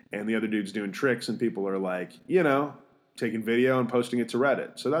and the other dude's doing tricks and people are like, taking video and posting it to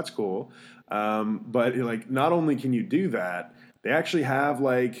Reddit. So that's cool. But like not only can you do that, they actually have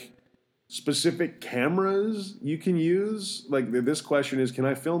like specific cameras you can use. Like this question is, can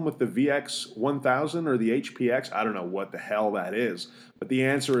I film with the VX1000 or the HPX? I don't know what the hell that is, but the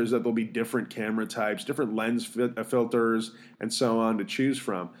answer is that there'll be different camera types, different lens filters, and so on to choose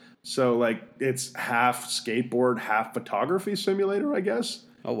from. So like it's half skateboard, half photography simulator, I guess.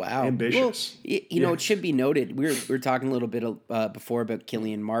 Oh wow, ambitious. Well, it should be noted. We were talking a little bit before about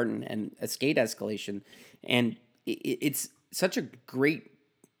Killian Martin and a skate escalation, and it's such a great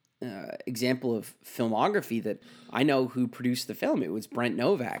example of filmography that I know who produced the film. It was Brent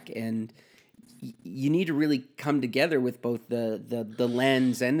Novak, and you need to really come together with both the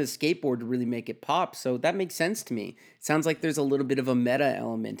lens and the skateboard to really make it pop. So that makes sense to me. It sounds like there's a little bit of a meta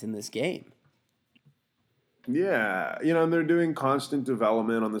element in this game. Yeah, and they're doing constant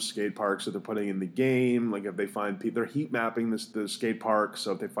development on the skate parks that they're putting in the game. Like if they find people, they're heat mapping the skate park.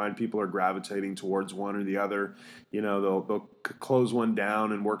 So if they find people are gravitating towards one or the other, they'll close one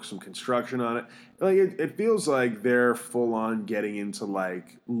down and work some construction on it. Like it feels like they're full on getting into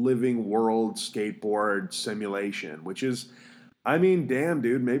like living world skateboard simulation, which is, I mean, damn,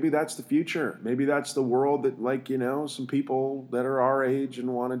 dude, maybe that's the future. Maybe that's the world that, like, some people that are our age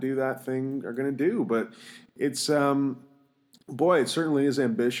and want to do that thing are going to do. But it's, boy, it certainly is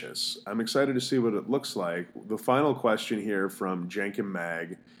ambitious. I'm excited to see what it looks like. The final question here from Jenkin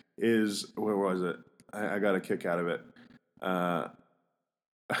Mag is, where was it? I got a kick out of it.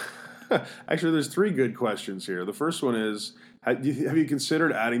 Actually, there's 3 good questions here. The first one is, have you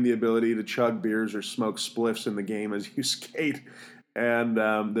considered adding the ability to chug beers or smoke spliffs in the game as you skate? And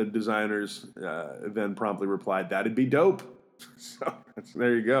the designers then promptly replied, that'd be dope. So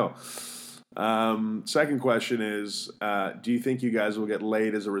there you go. Second question is, do you think you guys will get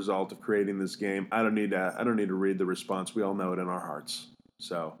laid as a result of creating this game? I don't need to read the response. We all know it in our hearts.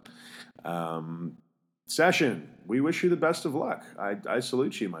 So, Session, we wish you the best of luck. I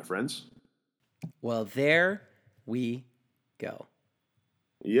salute you, my friends. Well, there we go.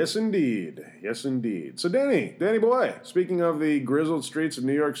 Yes, indeed. Yes, indeed. So, Danny boy, speaking of the grizzled streets of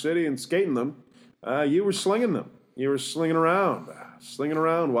New York City and skating them, you were slinging them. You were slinging around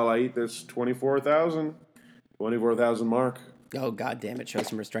while I eat this 24,000 mark. Oh, God damn it. Show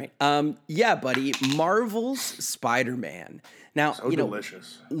some restraint. Yeah, buddy. Marvel's Spider-Man. Now, so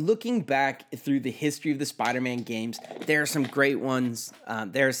delicious. Looking back through the history of the Spider-Man games, there are some great ones.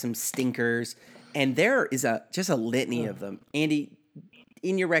 There are some stinkers. And there is just a litany of them. Andy,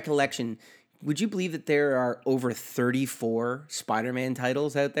 in your recollection, would you believe that there are over 34 Spider-Man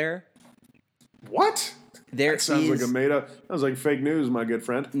titles out there? What? That sounds like a made-up. Sounds like fake news, my good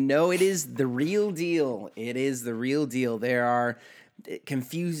friend. No, it is the real deal. It is the real deal. There are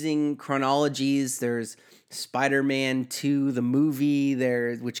confusing chronologies. There's Spider-Man 2, the movie,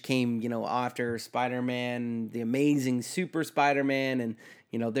 which came, after Spider-Man, the Amazing Super Spider-Man, and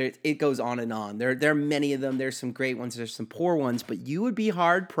it goes on and on. There are many of them. There's some great ones. There's some poor ones, but you would be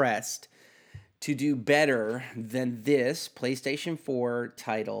hard pressed to do better than this PlayStation 4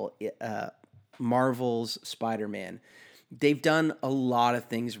 title. Marvel's Spider-Man. They've done a lot of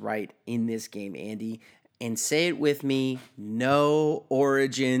things right in this game, Andy. And say it with me, no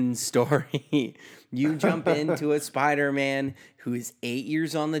origin story. You jump into a Spider-Man who is 8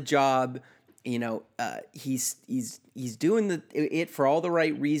 years on the job. He's doing it for all the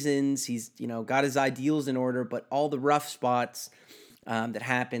right reasons. He's got his ideals in order, but all the rough spots that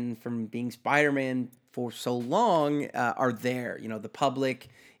happen from being Spider-Man for so long are there. The public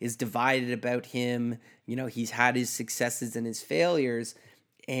is divided about him. He's had his successes and his failures.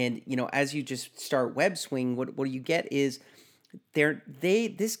 And, as you just start web swing, what you get is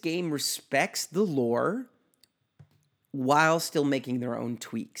this game respects the lore while still making their own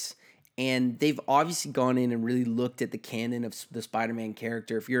tweaks. And they've obviously gone in and really looked at the canon of the Spider-Man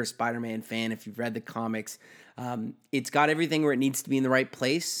character. If you're a Spider-Man fan, if you've read the comics, it's got everything where it needs to be in the right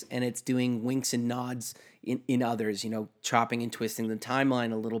place, and it's doing winks and nods in others, chopping and twisting the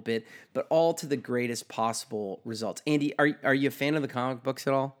timeline a little bit, but all to the greatest possible results. Andy, are you a fan of the comic books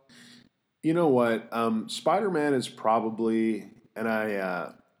at all? You know what? Spider-Man is probably,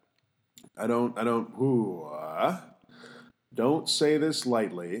 and don't say this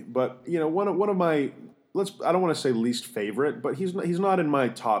lightly, but one of my I don't want to say least favorite, but he's not in my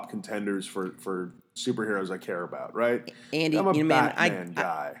top contenders for superheroes I care about, right? Andy, I'm a Batman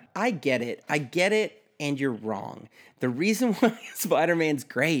guy. I get it, and you're wrong. The reason why Spider-Man's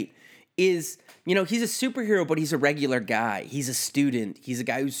great is, he's a superhero, but he's a regular guy. He's a student. He's a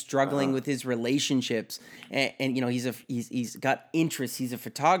guy who's struggling with his relationships, and he's got interests. He's a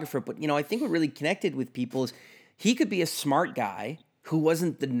photographer, but I think what really connected with people is he could be a smart guy who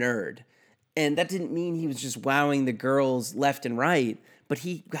wasn't the nerd, and that didn't mean he was just wowing the girls left and right. But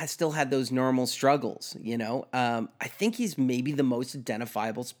he still had those normal struggles, I think he's maybe the most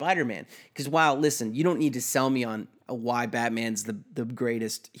identifiable Spider-Man. Because listen, you don't need to sell me on why Batman's the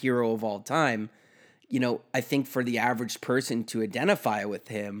greatest hero of all time. I think for the average person to identify with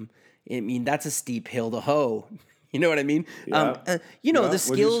him, that's a steep hill to hoe. You know what I mean? Yeah. The skills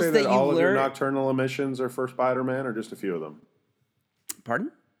Would you say that you all of your learn. nocturnal emissions are for Spider-Man, or just a few of them?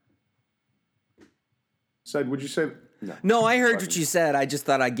 Pardon? Would you say? No, I heard what you said. I just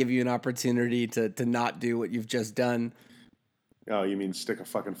thought I'd give you an opportunity to not do what you've just done. Oh, you mean stick a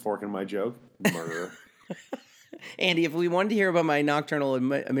fucking fork in my joke? Murderer. Andy, if we wanted to hear about my nocturnal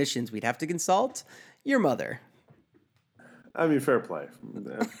emissions, we'd have to consult your mother. I mean, fair play.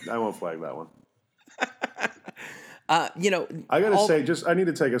 I won't flag that one. I gotta say, I need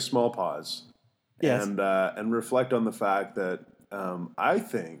to take a small pause. Yes. And reflect on the fact that I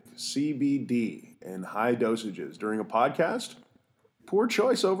think CBD in high dosages during a podcast, poor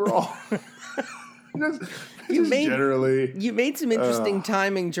choice overall. You made some interesting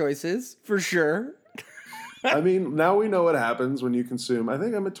timing choices for sure. I mean, now we know what happens when you consume. I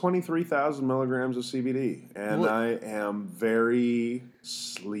think I'm at 23,000 milligrams of CBD, and I am very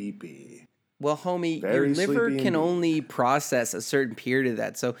sleepy. Well, homie, your liver can only process a certain period of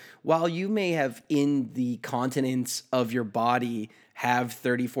that. So while you may have in the continents of your body have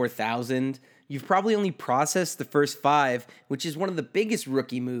 34,000, you've probably only processed the first 5, which is one of the biggest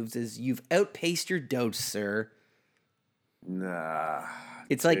rookie moves. Is you've outpaced your dose, sir. Nah.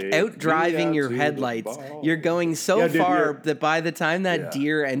 It's like outdriving your headlights. You're going so far that by the time that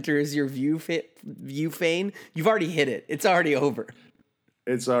deer enters your view fane, you've already hit it. It's already over.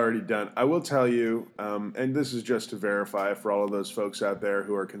 It's already done. I will tell you, and this is just to verify for all of those folks out there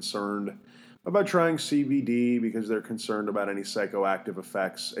who are concerned about trying CBD because they're concerned about any psychoactive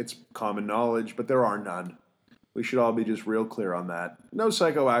effects. It's common knowledge, but there are none. We should all be just real clear on that. No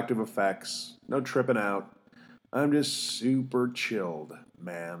psychoactive effects, no tripping out. I'm just super chilled,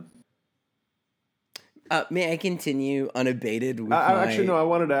 man. May I continue unabated with Actually, no. I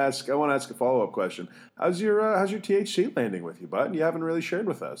want to ask a follow-up question. How's your THC landing with you, bud? You haven't really shared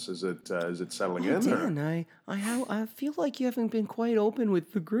with us. Is it settling in? Dan, I feel like you haven't been quite open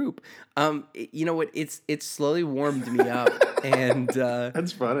with the group. You know what? It's slowly warmed me up, and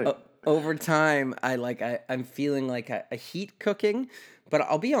that's funny. Over time, I'm feeling like a heat cooking. But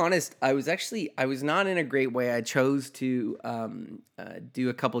I'll be honest, I was not in a great way. I chose to do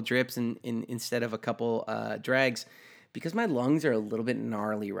a couple drips instead of a couple drags because my lungs are a little bit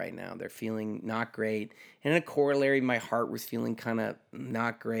gnarly right now. They're feeling not great. And in a corollary, my heart was feeling kind of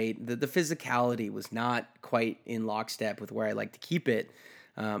not great. The physicality was not quite in lockstep with where I like to keep it,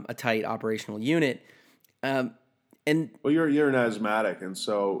 a tight operational unit. Well, you're an asthmatic, and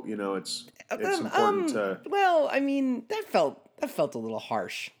so it's important to. Well, I mean, that felt a little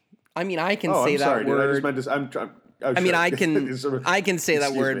harsh. I mean, I can say I'm that sorry, word. Dude, I just meant to, I can say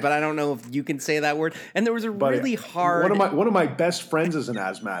that word, but I don't know if you can say that word. And there was a really hard. One of my best friends is an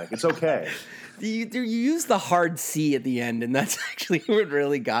asthmatic. It's okay. You use the hard C at the end, and that's actually what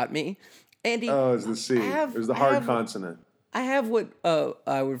really got me. Andy. Oh, it's the C. It was the hard consonant. I have what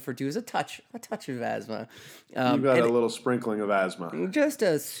I would refer to as a touch of asthma. You've got a little sprinkling of asthma. Just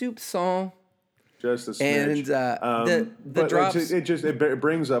a soupçon. Just a smidge. And the drops. It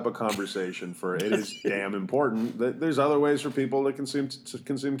brings up a conversation for it is damn important that there's other ways for people to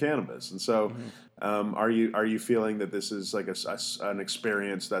consume cannabis, and so are you feeling that this is like an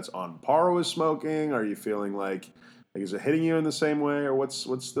experience that's on par with smoking? Are you feeling like is it hitting you in the same way, or what's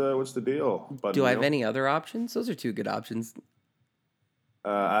the deal? Do I have any other options? Those are two good options.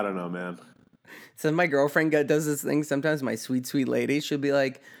 I don't know, man. So my girlfriend does this thing sometimes, my sweet lady, she'll be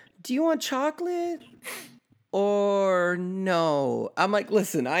like, do you want chocolate or no? I'm like,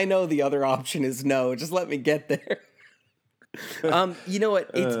 listen, I know the other option is no. Just let me get there. You know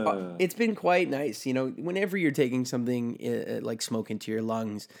what? It's been quite nice. You know, whenever you're taking something like smoke into your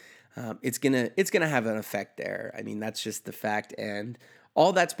lungs, it's gonna have an effect there. I mean, that's just the fact, and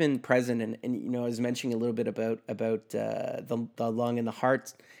all that's been present. And you know, I was mentioning a little bit about the lung and the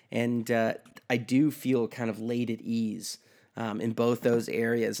heart, and I do feel kind of laid at ease. In both those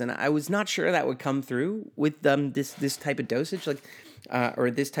areas, and I was not sure that would come through with this type of dosage, like or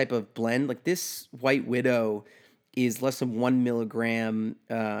this type of blend. Like this White Widow is less than 1 milligram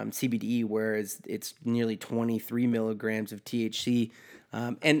CBD, whereas it's nearly 23 milligrams of THC.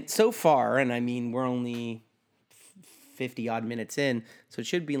 And so far, and I mean, we're only 50 odd minutes in, so it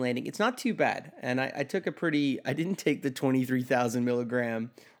should be landing. It's not too bad. And I took I didn't take the 23,000 milligram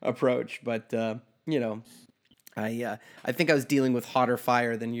approach, but, you know, I think I was dealing with hotter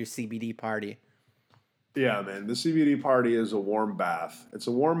fire than your CBD party. Yeah, man. The CBD party is a warm bath. It's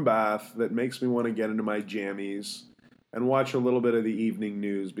a warm bath that makes me want to get into my jammies and watch a little bit of the evening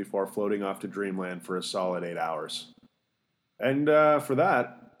news before floating off to dreamland for a solid 8 hours. And for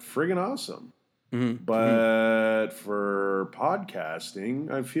that, friggin' awesome. Mm-hmm. But for podcasting,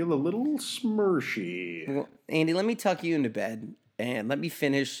 I feel a little smirchy. Well, Andy, let me tuck you into bed and let me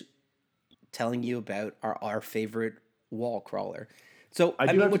finish telling you about our favorite wall crawler. So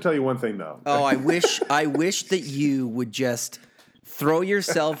I do have to tell you one thing, though. Oh, I wish that you would just throw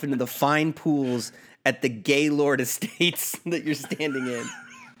yourself into the fine pools at the Gaylord Estates that you're standing in.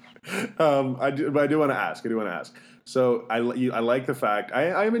 I do want to ask. So I like the fact.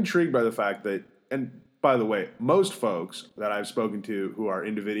 I am intrigued by the fact that, and by the way, most folks that I've spoken to who are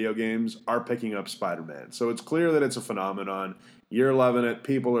into video games are picking up Spider-Man. So it's clear that it's a phenomenon. You're loving it.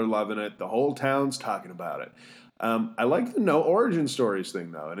 People are loving it. The whole town's talking about it. I like the no origin stories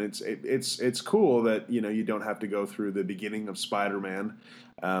thing though, and it's cool that you don't have to go through the beginning of Spider-Man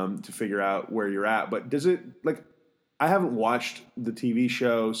to figure out where you're at. But does it I haven't watched the TV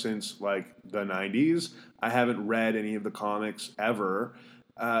show since like the 90s. I haven't read any of the comics ever.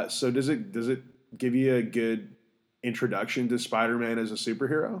 So does it give you a good introduction to Spider-Man as a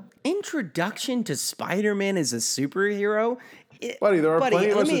superhero? Introduction to Spider-Man as a superhero? Buddy, there are plenty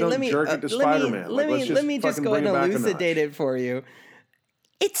of us who don't jerk into Spider-Man. Let me just go ahead and elucidate it for you.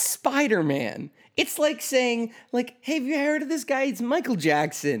 It's Spider-Man. It's like saying, like, hey, have you heard of this guy? It's Michael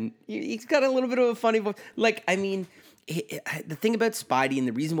Jackson. He's got a little bit of a funny voice. Like, I mean, the thing about Spidey and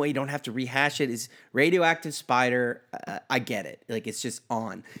the reason why you don't have to rehash it is Radioactive Spider. I get it. Like, it's just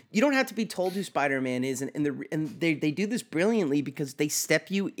on. You don't have to be told who Spider-Man is, and they do this brilliantly because they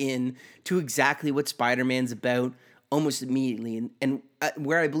step you in to exactly what Spider-Man's about almost immediately. And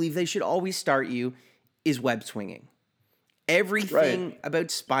where I believe they should always start you is web swinging. Everything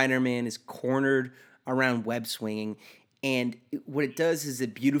about Spider-Man is cornered around web swinging, and what it does is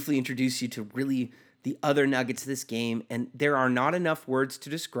it beautifully introduces you to really the other nuggets of this game, and there are not enough words to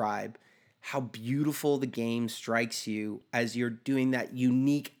describe how beautiful the game strikes you as you're doing that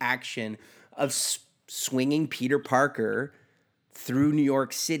unique action of swinging Peter Parker through New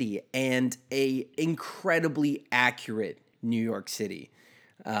York City, and a incredibly accurate New York City.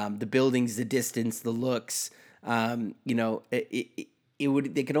 The buildings, the distance, the looks. They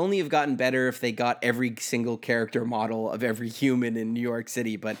could only have gotten better if they got every single character model of every human in New York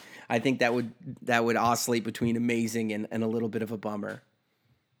City, but I think that would oscillate between amazing and a little bit of a bummer.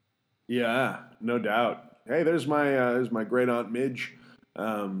 Yeah, no doubt. Hey, there's my great aunt Midge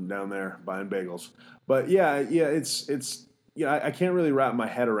down there buying bagels. But yeah, it's I can't really wrap my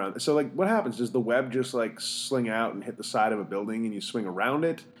head around it. So like, what happens? Does the web just like sling out and hit the side of a building and you swing around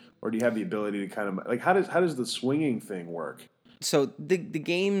it? Or do you have the ability to kind of like how does the swinging thing work? So the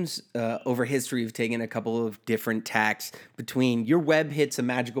games over history have taken a couple of different tacks between your web hits a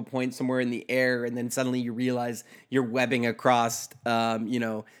magical point somewhere in the air, and then suddenly you realize you're webbing across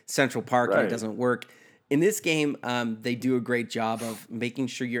Central Park and it doesn't work. In this game, they do a great job of making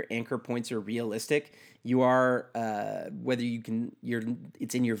sure your anchor points are realistic. You are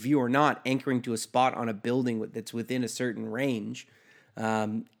it's in your view or not, anchoring to a spot on a building that's within a certain range.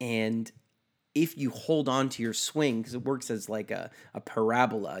 And if you hold on to your swing, because it works as like a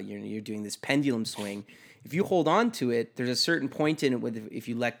parabola, you're doing this pendulum swing. If you hold on to it, there's a certain point in it if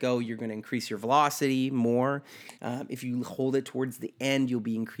you let go, you're going to increase your velocity more. If you hold it towards the end, you'll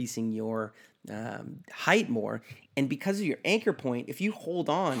be increasing your height more. And because of your anchor point, if you hold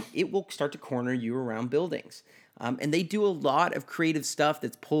on, it will start to corner you around buildings. And they do a lot of creative stuff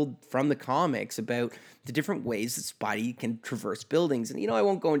that's pulled from the comics about the different ways that Spidey can traverse buildings. And, I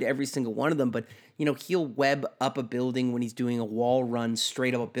won't go into every single one of them, but, he'll web up a building when he's doing a wall run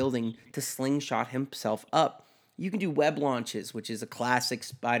straight up a building to slingshot himself up. You can do web launches, which is a classic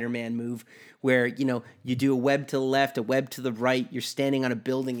Spider-Man move where, you do a web to the left, a web to the right, you're standing on a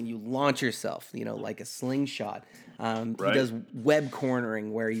building and you launch yourself, like a slingshot. Right. He does web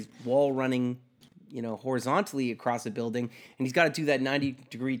cornering where he's wall running, horizontally across a building, and he's got to do that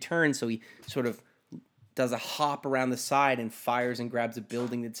 90-degree turn, so he sort of does a hop around the side and fires and grabs a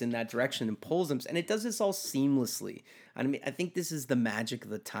building that's in that direction and pulls him, and it does this all seamlessly. I mean, I think this is the magic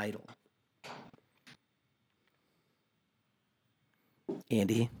of the title.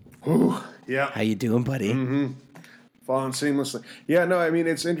 Andy? Ooh, yeah. How you doing, buddy? Mm-hmm. Falling seamlessly. Yeah, no, I mean,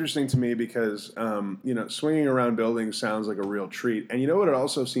 it's interesting to me because, swinging around buildings sounds like a real treat. And you know what it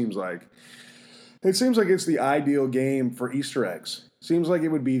also seems like? It seems like it's the ideal game for Easter eggs. Seems like it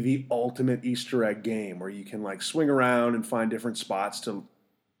would be the ultimate Easter egg game where you can like swing around and find different spots to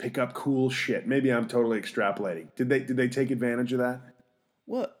pick up cool shit. Maybe I'm totally extrapolating. Did they take advantage of that?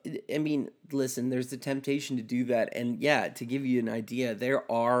 Well, I mean, listen, there's the temptation to do that. And yeah, to give you an idea, there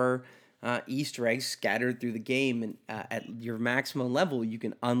are Easter eggs scattered through the game. And at your maximum level, you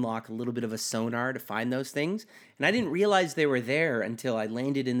can unlock a little bit of a sonar to find those things. And I didn't realize they were there until I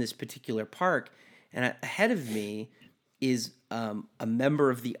landed in this particular park. And ahead of me is a member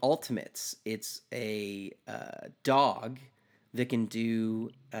of the Ultimates. It's a dog that can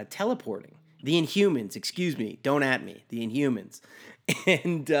do teleporting. The Inhumans, excuse me, don't at me. The Inhumans.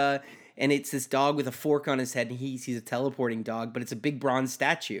 And it's this dog with a fork on his head, and he's a teleporting dog, but it's a big bronze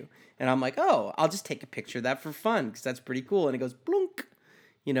statue. And I'm like, oh, I'll just take a picture of that for fun, because that's pretty cool. And it goes, blunk,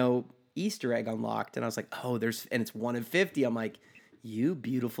 Easter egg unlocked. And I was like, oh, and it's 1 in 50. I'm like, you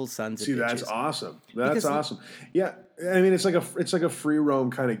beautiful sons of bitches. That's awesome. That's awesome. Yeah, I mean, it's like a free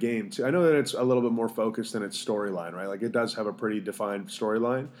roam kind of game too. I know that it's a little bit more focused in its storyline, right? Like it does have a pretty defined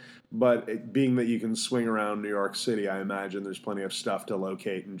storyline, but being that you can swing around New York City, I imagine there's plenty of stuff to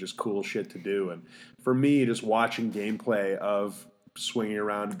locate and just cool shit to do. And for me, just watching gameplay of swinging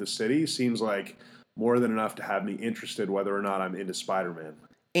around the city seems like more than enough to have me interested, whether or not I'm into Spider-Man.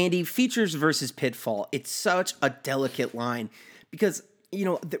 Andy, features versus pitfall. It's such a delicate line. Because,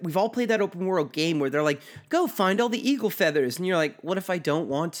 we've all played that open world game where they're like, go find all the eagle feathers. And you're like, what if I don't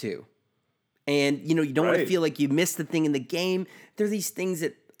want to? And, you don't want to feel like you missed the thing in the game. There are these things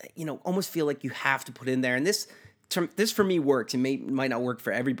that, almost feel like you have to put in there. And this for me works. It might not work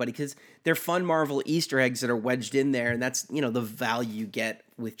for everybody because they're fun Marvel Easter eggs that are wedged in there. And that's, the value you get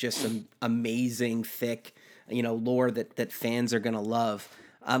with just some amazing, thick, lore that fans are going to love.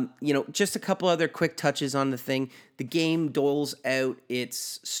 Just a couple other quick touches on the thing. The game doles out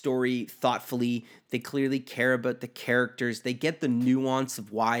its story thoughtfully. They clearly care about the characters. They get the nuance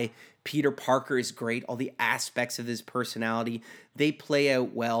of why Peter Parker is great, all the aspects of his personality. They play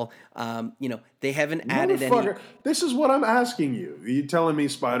out well. They haven't added any... This is what I'm asking you. You're telling me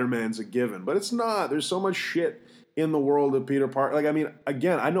Spider-Man's a given, but it's not. There's so much shit in the world of Peter Parker. Like, I mean,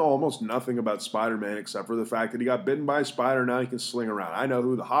 again, I know almost nothing about Spider-Man except for the fact that he got bitten by a spider, now he can sling around. I know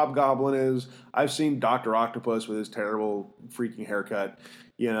who the Hobgoblin is. I've seen Dr. Octopus with his terrible freaking haircut,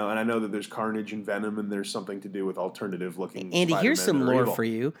 and I know that there's Carnage and Venom, and there's something to do with alternative-looking Andy, Spider-Man. Here's some lore for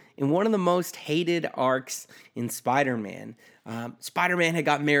you. In one of the most hated arcs in Spider-Man, Spider-Man had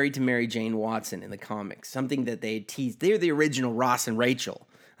got married to Mary Jane Watson in the comics, something that they had teased. They're the original Ross and Rachel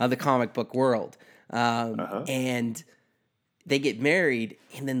of the comic book world. And they get married,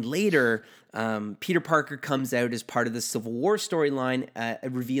 and then later, Peter Parker comes out as part of the Civil War storyline,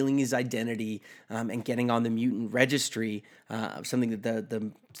 revealing his identity and getting on the mutant registry, something that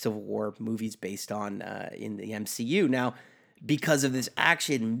the Civil War movie's based on in the MCU. Now, because of this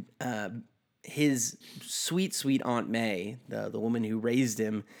action, his sweet, sweet Aunt May, the woman who raised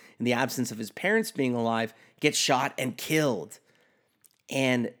him in the absence of his parents being alive, gets shot and killed.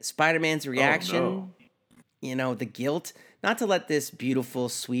 And Spider-Man's reaction, the guilt, not to let this beautiful,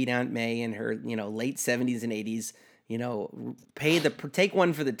 sweet Aunt May in her, late 70s and 80s, take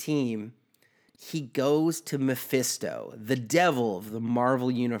one for the team. He goes to Mephisto, the devil of the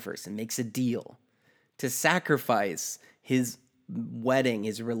Marvel Universe, and makes a deal to sacrifice his wedding,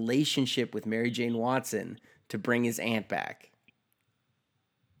 his relationship with Mary Jane Watson to bring his aunt back.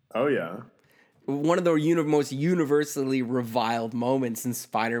 Oh, yeah. One of the most universally reviled moments in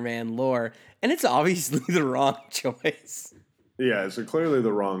Spider-Man lore, and it's obviously the wrong choice. Yeah, it's clearly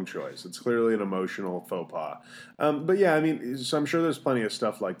the wrong choice. It's clearly an emotional faux pas. But yeah, I mean, so I'm sure there's plenty of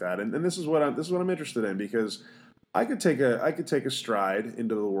stuff like that, and this is what I'm interested in, because I could take a stride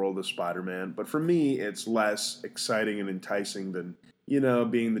into the world of Spider-Man, but for me, it's less exciting and enticing than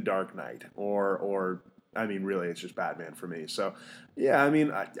being the Dark Knight or I mean, really, it's just Batman for me. So, yeah, I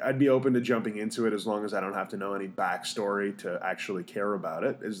mean, I'd be open to jumping into it as long as I don't have to know any backstory to actually care about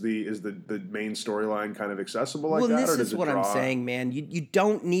it. Is the main storyline kind of accessible like that? Well, this Or does is it what I'm draw? saying, man. You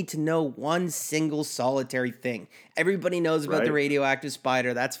don't need to know one single solitary thing. Everybody knows about the Right. radioactive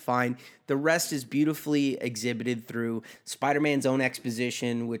spider. That's fine. The rest is beautifully exhibited through Spider-Man's own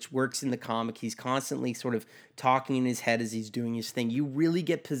exposition, which works in the comic. He's constantly sort of talking in his head as he's doing his thing. You really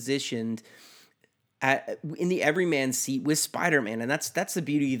get positioned in the everyman seat with Spider-Man, and that's the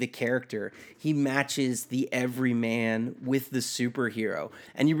beauty of the character. He matches the everyman with the superhero,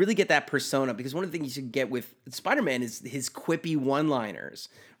 and you really get that persona, because one of the things you get with Spider-Man is his quippy one-liners,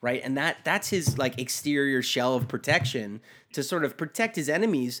 right? And that's his like exterior shell of protection to sort of protect his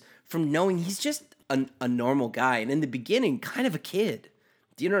enemies from knowing he's just a normal guy, and in the beginning, kind of a kid.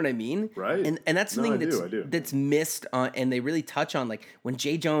 Do you know what I mean? Right. And that's No, something I do. that's missed on, and they really touch on, like when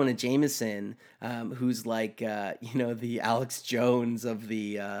J. Jonah Jameson, who's like the Alex Jones of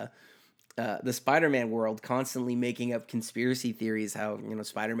the Spider-Man world, constantly making up conspiracy theories, how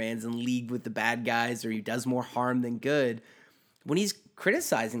Spider-Man's in league with the bad guys, or he does more harm than good. When he's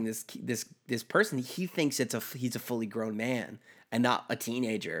criticizing this person, he thinks he's a fully grown man and not a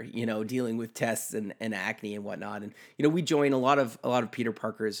teenager, dealing with tests and acne and whatnot. And we join a lot of Peter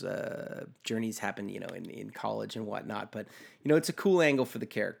Parker's journeys happen, in college and whatnot. But it's a cool angle for the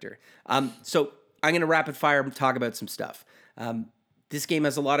character. So I'm gonna rapid fire and talk about some stuff. This game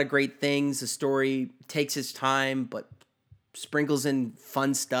has a lot of great things. The story takes its time, but sprinkles in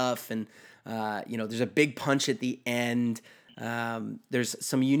fun stuff, and there's a big punch at the end. There's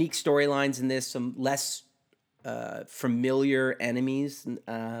some unique storylines in this, some less familiar enemies,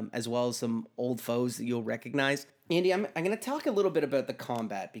 as well as some old foes that you'll recognize. Andy, I'm going to talk a little bit about the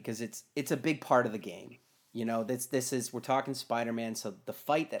combat, because it's a big part of the game. This is, we're talking Spider-Man, so the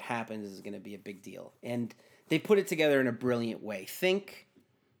fight that happens is going to be a big deal, and they put it together in a brilliant way. Think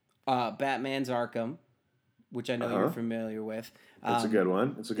Batman's Arkham, which I know you're familiar with. It's a good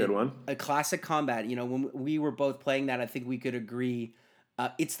one. It's a good one. A classic combat. When we were both playing that, I think we could agree.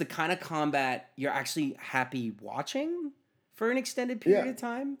 It's the kind of combat you're actually happy watching for an extended period of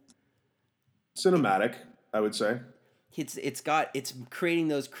time. Cinematic, I would say. It's creating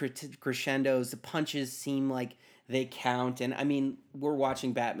those crescendos. The punches seem like they count, and I mean, we're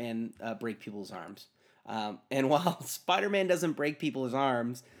watching Batman break people's arms. And while Spider-Man doesn't break people's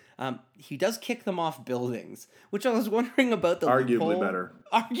arms, he does kick them off buildings, which I was wondering about the Arguably loophole. better.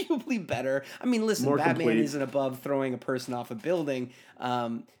 Arguably better. I mean, listen, More Batman complete. isn't above throwing a person off a building.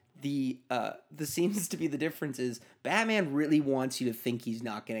 The seems to be the difference is Batman really wants you to think he's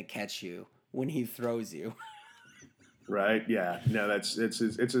not going to catch you when he throws you. Right? Yeah. No, it's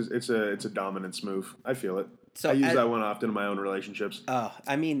a dominance move. I feel it. So I use that one often in my own relationships.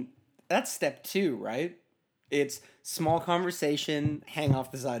 I mean, that's step 2, right? It's small conversation, hang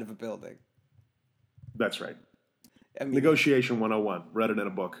off the side of a building. That's right. I mean, Negotiation 101. Read it in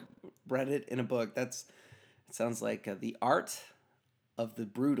a book. Read it in a book. It sounds like the art of the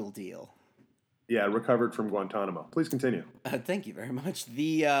brutal deal. Yeah, recovered from Guantanamo. Please continue. Thank you very much.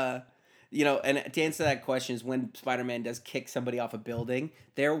 And to answer that question is when Spider-Man does kick somebody off a building,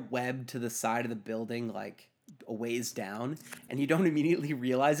 they're webbed to the side of the building, like a ways down, and you don't immediately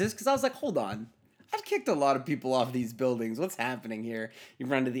realize this, because I was like, hold on. I've kicked a lot of people off these buildings. What's happening here? You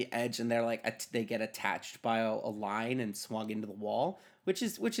run to the edge, and they're like, they get attached by a line and swung into the wall, which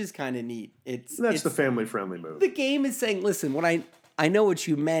is kind of neat. It's the family-friendly move. The game is saying, listen, what I know what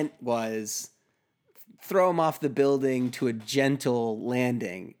you meant was throw him off the building to a gentle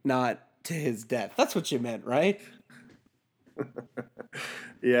landing, not to his death. That's what you meant, right?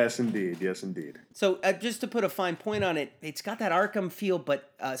 Yes, indeed. Yes, indeed. So just to put a fine point on it, it's got that Arkham feel,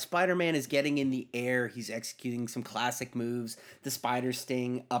 but Spider-Man is getting in the air. He's executing some classic moves, the spider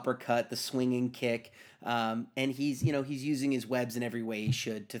sting, uppercut, the swinging kick, and he's using his webs in every way he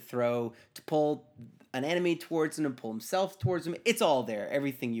should to pull an enemy towards him and pull himself towards him. It's all there,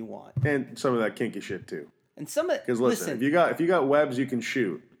 everything you want. And some of that kinky shit too. And some of Because listen, if you got webs you can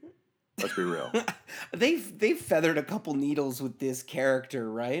shoot. Let's be real. They've feathered a couple needles with this character,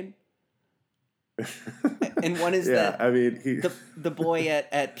 right? And one is I mean, the boy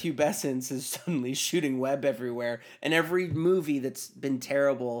at pubescence is suddenly shooting web everywhere, and every movie that's been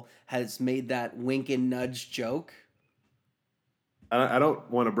terrible has made that wink and nudge joke. I don't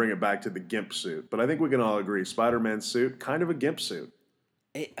want to bring it back to the GIMP suit, but I think we can all agree Spider-Man's suit, kind of a GIMP suit.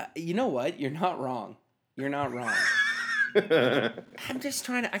 You know what? You're not wrong. You're not wrong. I'm just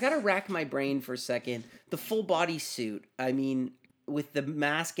trying to. I gotta rack my brain for a second. The full body suit. I mean, with the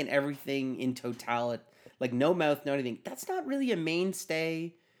mask and everything in totality, like no mouth, no anything. That's not really a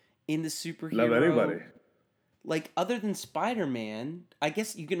mainstay in the superhero. Love anybody. Like other than Spider-Man, I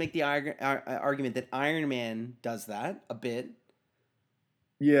guess you can make the argument that Iron Man does that a bit.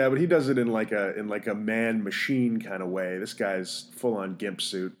 Yeah, but he does it in like a man machine kind of way. This guy's full on gimp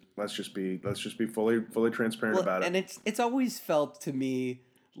suit. Let's just be fully transparent about it. And it's always felt to me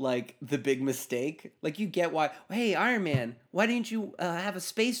like the big mistake. Like you get why. Hey, Iron Man, why didn't you have a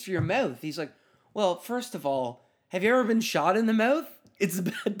space for your mouth? He's like, well, first of all, have you ever been shot in the mouth? It's a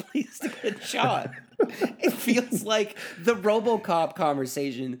bad place to get shot. It feels like the RoboCop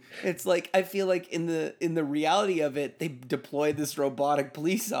conversation. It's like I feel like in the reality of it, they deploy this robotic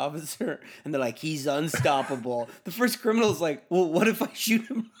police officer, and they're like, he's unstoppable. The first criminal's like, well, what if I shoot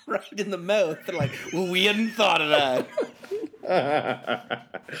him right in the mouth? They're like, well, we hadn't thought of that.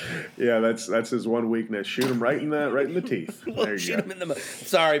 Yeah, that's his one weakness. Shoot him right in the teeth. There you Shoot go. him in the mouth.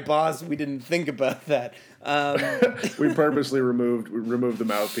 Sorry, boss, we didn't think about that. We purposely removed the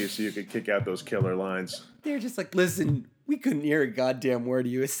mouthpiece so you could kick out those killer lines. They're just like, listen, we couldn't hear a goddamn word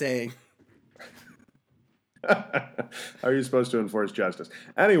you were saying. How are you supposed to enforce justice?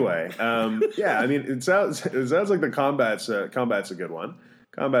 Anyway, yeah, I mean, it sounds like the combat's a good one.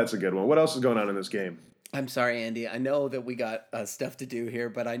 Combat's a good one. What else is going on in this game? I'm sorry, Andy. I know that we got stuff to do here,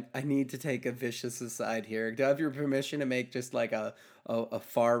 but I need to take a vicious aside here. Do I have your permission to make just like a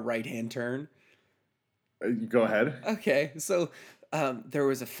far right-hand turn? Go ahead. Okay, so there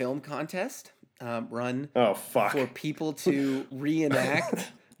was a film contest run for people to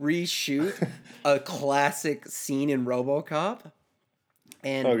reenact, reshoot a classic scene in RoboCop.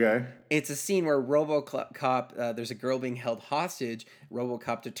 And it's a scene where RoboCop, there's a girl being held hostage.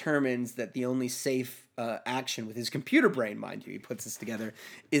 RoboCop determines that the only safe action with his computer brain, mind you, he puts this together,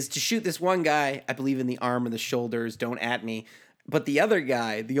 is to shoot this one guy, I believe in the arm or the shoulders, don't at me. But the other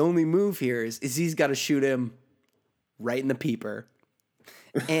guy, the only move here is he's got to shoot him right in the peeper.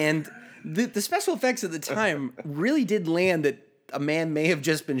 And the special effects at the time really did land that a man may have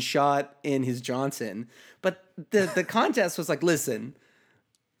just been shot in his Johnson. But the contest was like, listen,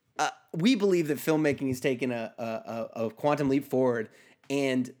 we believe that filmmaking has taken a quantum leap forward,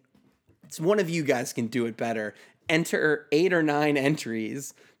 and it's one of you guys can do it better. Enter 8 or 9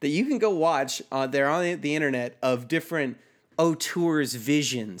 entries that you can go watch. They're on the internet of different auteurs'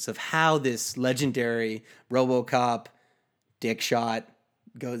 visions of how this legendary RoboCop dick shot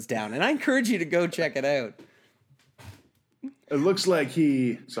goes down, and I encourage you to go check it out. It looks like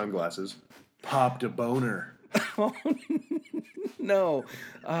he sunglasses popped a boner. Oh, no,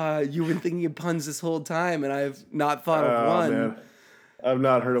 you've been thinking of puns this whole time, and I've not thought of one. Man. I've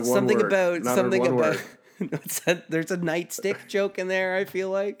not heard of one something word. About there's a nightstick joke in there. I feel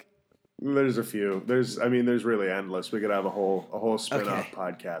like there's a few. There's really endless. We could have a whole spin-off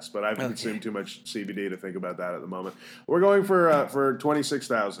podcast, but I've consumed too much CBD to think about that at the moment. We're going for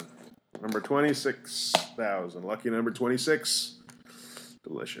 26,000. Number 26,000. Lucky number 26.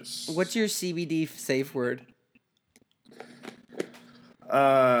 Delicious. What's your CBD safe word?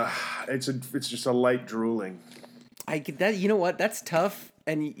 It's just a light drooling. I get that. You know what? That's tough.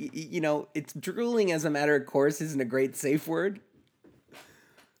 And it's drooling as a matter of course isn't a great safe word.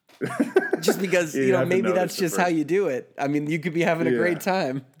 Just because, maybe that's just how you do it. I mean, you could be having a great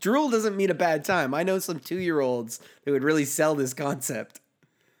time. Drool doesn't mean a bad time. I know some 2-year-olds who would really sell this concept.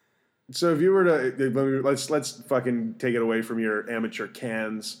 So if you were to let's fucking take it away from your amateur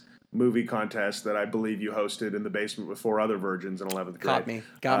cans movie contest that I believe you hosted in the basement with 4 other virgins in 11th grade.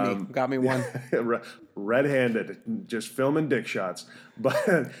 Got me one. Red-handed, just filming dick shots.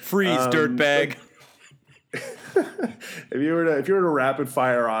 But freeze, dirtbag. If you were to rapid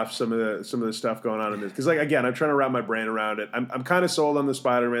fire off some of the stuff going on in this, because again, I'm trying to wrap my brain around it. I'm kind of sold on the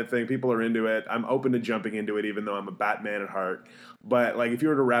Spider-Man thing. People are into it. I'm open to jumping into it, even though I'm a Batman at heart. But if you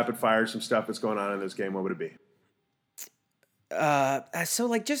were to rapid fire some stuff that's going on in this game, what would it be?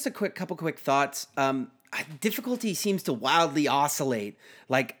 So just a couple quick thoughts. Difficulty seems to wildly oscillate.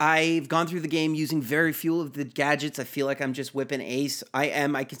 I've gone through the game using very few of the gadgets. I feel like I'm just whipping ace.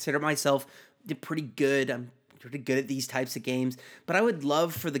 I consider myself pretty good. I'm pretty good at these types of games, but I would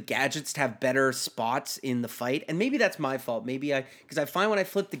love for the gadgets to have better spots in the fight. And maybe that's my fault. Because I find when I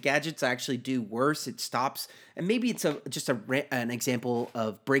flip the gadgets, I actually do worse. It stops. And maybe it's an example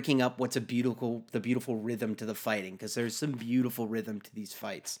of breaking up what's the beautiful rhythm to the fighting. Because there's some beautiful rhythm to these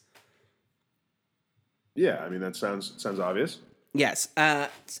fights. Yeah, that sounds obvious. Yes.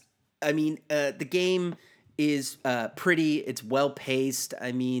 The game is pretty. It's well paced.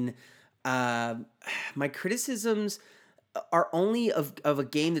 My criticisms, are only of a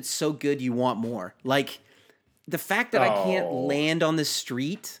game that's so good you want more. Like the fact that I can't land on the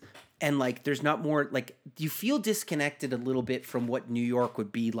street and like there's not more, like you feel disconnected a little bit from what New York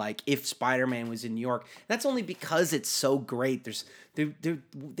would be like if Spider-Man was in New York. That's only because it's so great. There's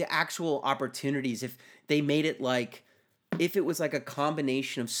the actual opportunities. If they made it like, if it was like a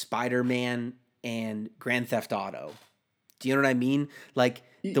combination of Spider-Man and Grand Theft Auto, do you know what I mean? Like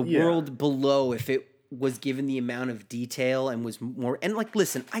the world below, if it was given the amount of detail and was more, and like,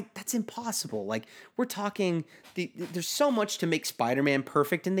 listen, that's impossible. Like we're talking, there's so much to make Spider-Man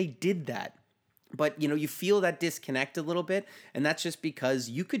perfect, and they did that. But you feel that disconnect a little bit, and that's just because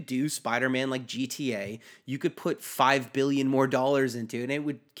you could do Spider-Man like GTA. You could put $5 billion more into it, and it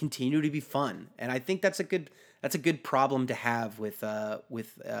would continue to be fun. And I think that's a good problem to have with a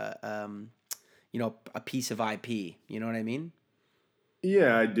piece of IP. You know what I mean?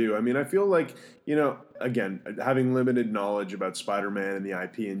 Yeah, I do. I mean, I feel like, again, having limited knowledge about Spider-Man and the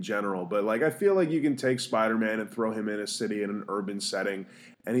IP in general, but like I feel like you can take Spider-Man and throw him in a city in an urban setting,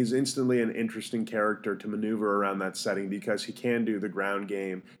 and he's instantly an interesting character to maneuver around that setting because he can do the ground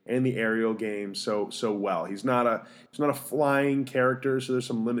game and the aerial game so well. He's not a flying character, so there's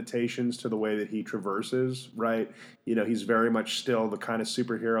some limitations to the way that he traverses, right? He's very much still the kind of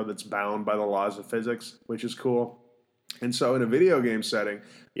superhero that's bound by the laws of physics, which is cool. And so in a video game setting,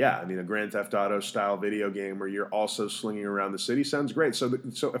 yeah, I mean, a Grand Theft Auto style video game where you're also slinging around the city sounds great. So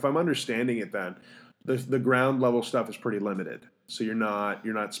if I'm understanding it, then the ground level stuff is pretty limited. So you're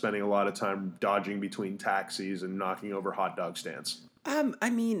not spending a lot of time dodging between taxis and knocking over hot dog stands. I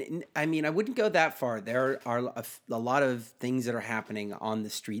mean, I wouldn't go that far. There are a lot of things that are happening on the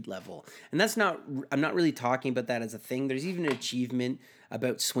street level, and that's not. I'm not really talking about that as a thing. There's even an achievement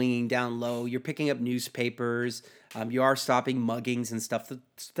about swinging down low. You're picking up newspapers. You are stopping muggings and stuff.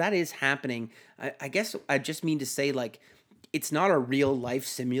 That is happening. I guess I just mean to say, like, it's not a real life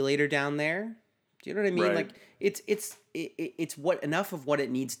simulator down there. Do you know what I mean? Right. Like, it's what enough of what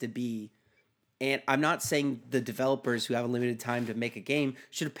it needs to be. And I'm not saying the developers who have a limited time to make a game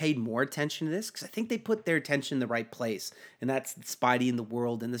should have paid more attention to this, because I think they put their attention in the right place, and that's Spidey in the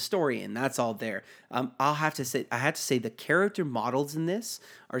world and the story, and that's all there. I have to say the character models in this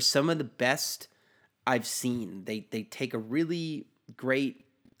are some of the best I've seen. They take a really great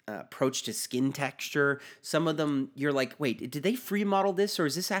approach to skin texture. Some of them you're like, wait, did they free model this, or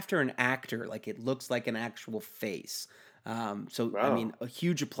is this after an actor? Like it looks like an actual face. Wow. I mean, a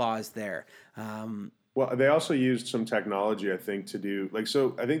huge applause there. Well, they also used some technology, I think, to do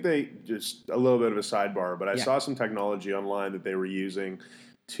so. I think they just a little bit of a sidebar, but I saw some technology online that they were using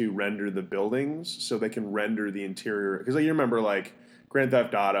to render the buildings, so they can render the interior. Because you remember, like Grand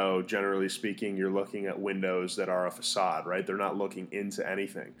Theft Auto, generally speaking, you're looking at windows that are a facade, right? They're not looking into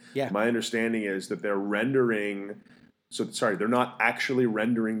anything. Yeah. My understanding is that they're rendering. So sorry, they're not actually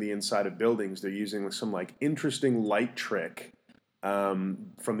rendering the inside of buildings. They're using some interesting light trick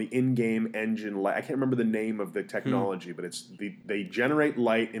from the in-game engine. I can't remember the name of the technology, but they generate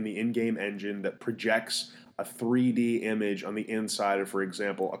light in the in-game engine that projects a 3D image on the inside of, for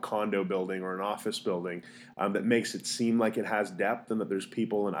example, a condo building or an office building that makes it seem like it has depth and that there's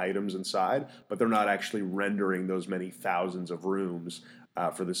people and items inside, but they're not actually rendering those many thousands of rooms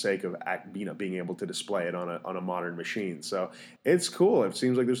for the sake of being able to display it on a modern machine. So it's cool. It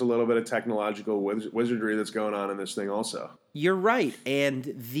seems like there's a little bit of technological wizardry that's going on in this thing also. You're right.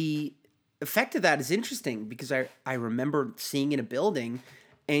 And the effect of that is interesting because I remember seeing in a building,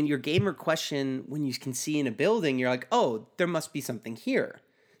 and your gamer question, when you can see in a building, you're like, oh, there must be something here.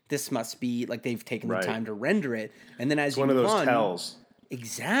 This must be like they've taken the time to render it. And then as it's one of those tells.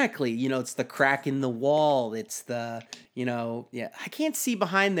 Exactly. It's the crack in the wall. It's the, I can't see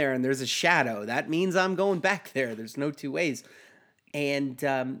behind there and there's a shadow. That means I'm going back there. There's no two ways. And,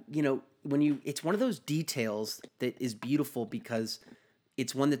 it's one of those details that is beautiful because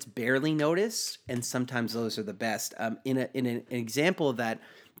it's one that's barely noticed, and sometimes those are the best. In an example of that,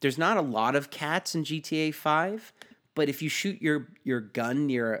 there's not a lot of cats in GTA 5, but if you shoot your gun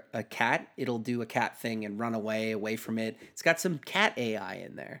near a cat, it'll do a cat thing and run away from it. It's got some cat AI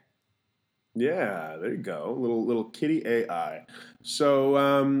in there. Yeah, there you go, little kitty AI.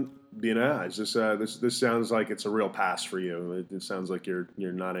 So, is this sounds like it's a real pass for you? It sounds like you're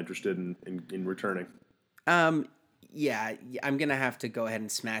not interested in returning. Yeah, I'm gonna have to go ahead and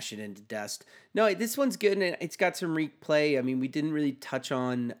smash it into dust. No, this one's good, and it's got some replay. I mean, we didn't really touch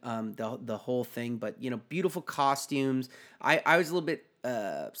on the whole thing, but beautiful costumes. I was a little bit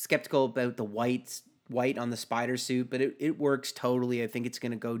skeptical about the white on the spider suit, but it works totally. I think it's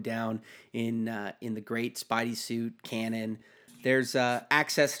gonna go down in the great Spidey suit canon. There's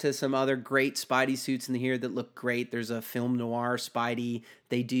access to some other great Spidey suits in here that look great. There's a film noir Spidey.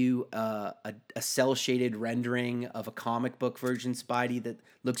 They do a cell shaded rendering of a comic book version Spidey that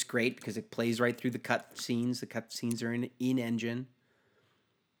looks great because it plays right through the cut scenes. The cut scenes are in engine.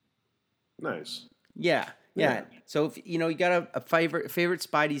 Nice. Yeah. So if you got a favorite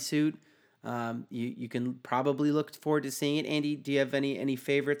Spidey suit, you can probably look forward to seeing it. Andy, do you have any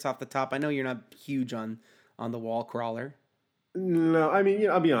favorites off the top? I know you're not huge on the wall crawler. No, I mean,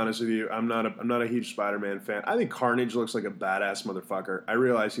 I'll be honest with you. I'm not a huge Spider-Man fan. I think Carnage looks like a badass motherfucker. I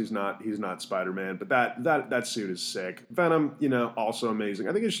realize he's not Spider-Man, but that suit is sick. Venom, also amazing.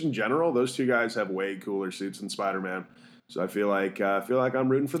 I think it's just in general, those two guys have way cooler suits than Spider-Man. So I feel like I'm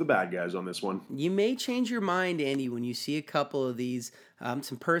rooting for the bad guys on this one. You may change your mind, Andy, when you see a couple of these.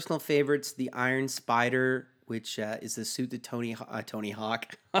 Some personal favorites: the Iron Spider, which is the suit that Tony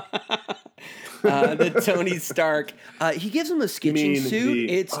Hawk, the Tony Stark. He gives him a sketching suit.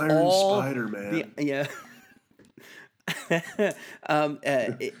 It's Iron all Spider-Man.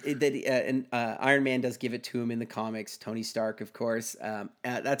 And Iron Man does give it to him in the comics. Tony Stark, of course.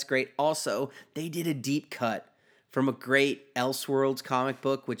 That's great. Also, they did a deep cut from a great Elseworlds comic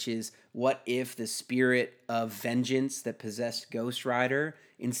book, which is what if the spirit of vengeance that possessed Ghost Rider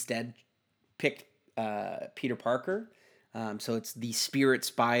instead picked Peter Parker. So it's the Spirit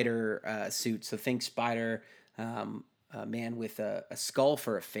Spider suit. So think Spider, a man with a skull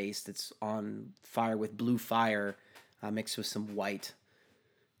for a face that's on fire with blue fire mixed with some white.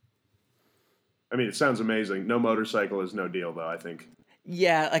 I mean, it sounds amazing. No motorcycle is no deal, though, I think.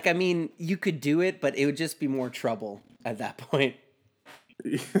 Yeah, you could do it, but it would just be more trouble at that point.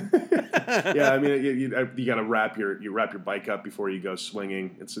 Yeah, I mean, you got to wrap your bike up before you go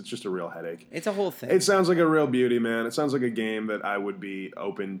swinging. It's just a real headache. It's a whole thing. It sounds like a real beauty, man. It sounds like a game that I would be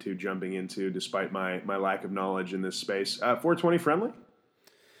open to jumping into, despite my lack of knowledge in this space. 420 friendly?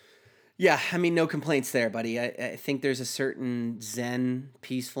 Yeah, I mean, no complaints there, buddy. I think there's a certain zen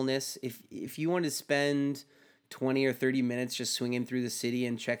peacefulness. If you want to spend 20 or 30 minutes just swinging through the city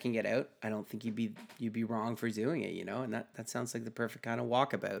and checking it out, I don't think you'd be wrong for doing it, and that sounds like the perfect kind of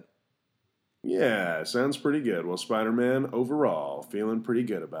walkabout. Yeah, sounds pretty good. Well, Spider-Man overall, feeling pretty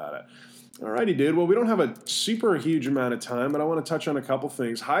good about it. Alrighty, dude. Well, we don't have a super huge amount of time, but I want to touch on a couple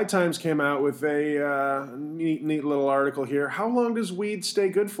things. High Times came out with a neat little article here. How long does weed stay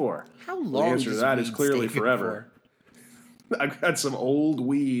good for? How long? The answer to that is clearly forever. I've got some old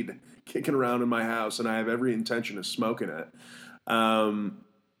weed kicking around in my house, and I have every intention of smoking it.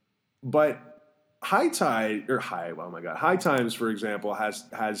 But High Times, for example, has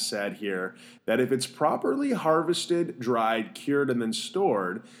said here that if it's properly harvested, dried, cured, and then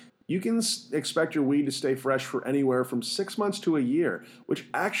stored, you can expect your weed to stay fresh for anywhere from 6 months to a year, which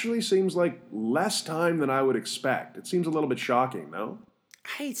actually seems like less time than I would expect. It seems a little bit shocking, no?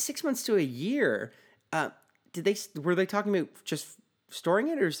 Hey, 6 months to a year. Were they talking about just storing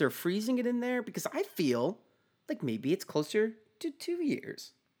it, or is there freezing it in there? Because I feel like maybe it's closer to 2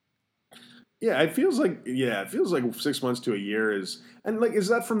 years. Yeah, it feels like 6 months to a year is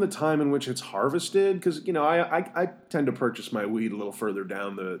that from the time in which it's harvested? Because I tend to purchase my weed a little further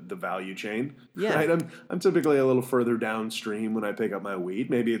down the value chain. Yeah, right? I'm typically a little further downstream when I pick up my weed.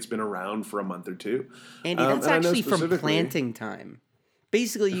 Maybe it's been around for a month or two. Andy, that's actually from planting time.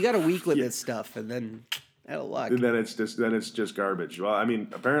 Basically, you got a week with this stuff, and then out of luck. Then it's just garbage. Well, I mean,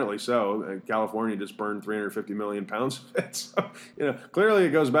 apparently so. California just burned 350 million pounds of it. So, clearly it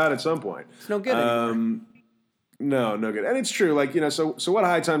goes bad at some point. It's no good anymore. No good. And it's true. So what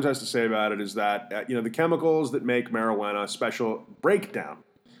High Times has to say about it is that, the chemicals that make marijuana special break down.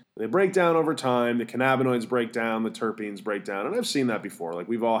 They break down over time. The cannabinoids break down. The terpenes break down. And I've seen that before. Like,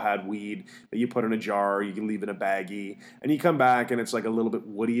 we've all had weed that you put in a jar, you can leave in a baggie, and you come back and it's like a little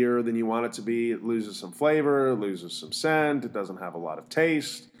bit woodier than you want it to be. It loses some flavor, it loses some scent. It doesn't have a lot of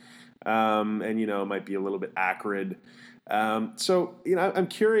taste. And, it might be a little bit acrid. So, I'm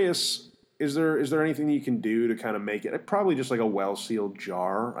curious, is there anything you can do to kind of make it? Probably just like a well-sealed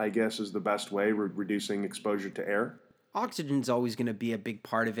jar, I guess, is the best way, reducing exposure to air. Oxygen's always going to be a big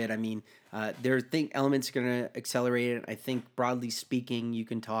part of it. I mean, there are elements going to accelerate it. I think, broadly speaking, you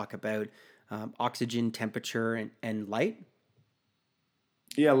can talk about oxygen, temperature, and light.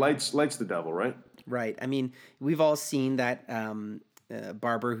 Yeah, light's the devil, right? Right. I mean, we've all seen that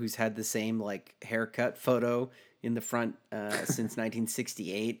barber who's had the same haircut photo in the front since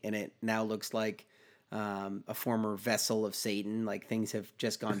 1968, and it now looks like a former vessel of Satan. Like, things have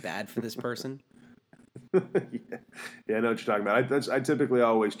just gone bad for this person. Yeah, I know what you're talking about. I typically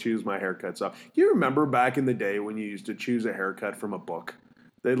always choose my haircuts off. You remember back in the day when you used to choose a haircut from a book?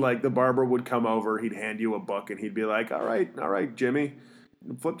 They'd like, the barber would come over, he'd hand you a book, and he'd be like, all right, Jimmy,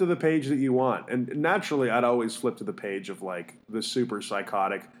 flip to the page that you want. And naturally, I'd always flip to the page of like the super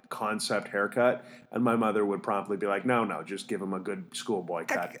psychotic concept haircut. And my mother would promptly be like, no, just give him a good schoolboy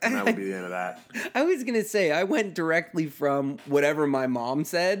cut. And that would be the end of that. I was going to say, I went directly from whatever my mom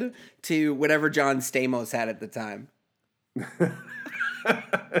said to whatever John Stamos had at the time.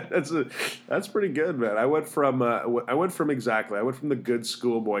 That's pretty good, man. I went from the good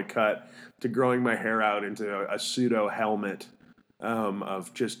schoolboy cut to growing my hair out into a pseudo helmet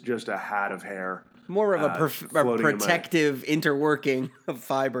of just a hat of hair. More of a protective interworking of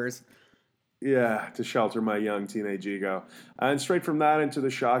fibers. Yeah, to shelter my young teenage ego. And straight from that into the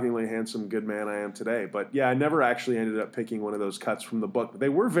shockingly handsome good man I am today. But yeah, I never actually ended up picking one of those cuts from the book. They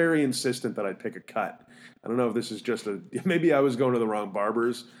were very insistent that I pick a cut. I don't know if this is maybe I was going to the wrong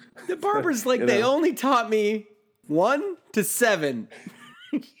barbers. The barbers, they only taught me 1 to 7.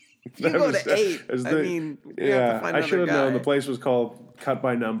 You go to 8. I should have known the place was called Cut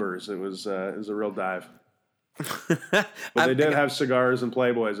by Numbers. It was a real dive. But they did have cigars and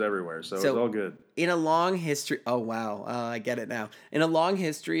Playboys everywhere, so it was all good. In a long history, oh wow, I get it now. In a long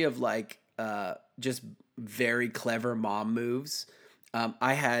history of just very clever mom moves,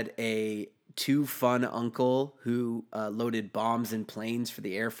 I had a too fun uncle who loaded bombs in planes for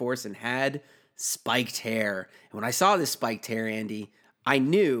the Air Force and had spiked hair. And when I saw this spiked hair, Andy, I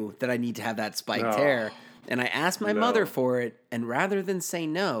knew that I need to have that spiked hair. And I asked my mother for it, and rather than say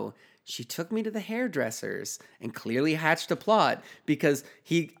no, she took me to the hairdressers and clearly hatched a plot because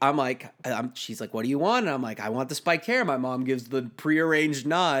she's like, what do you want? And I'm like, I want the spiked hair. My mom gives the prearranged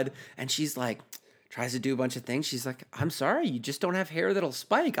nod, and she's like, tries to do a bunch of things. She's like, I'm sorry, you just don't have hair that'll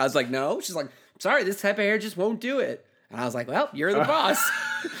spike. I was like, no. She's like, sorry, this type of hair just won't do it. And I was like, well, you're the boss.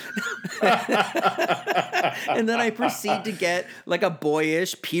 And then I proceed to get like a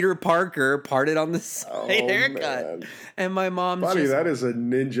boyish Peter Parker parted on the side haircut. Man. And my mom's Buddy, that is a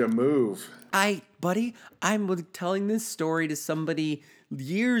ninja move. I'm telling this story to somebody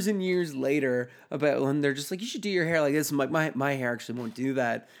years and years later about when they're just like, you should do your hair like this. I'm like, my hair actually won't do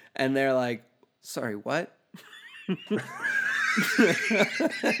that. And they're like, sorry, what?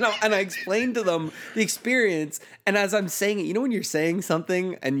 And I explained to them the experience, and as I'm saying it, when you're saying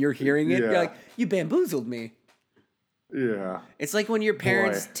something and you're hearing it, you're like, you bamboozled me. Yeah. It's like when your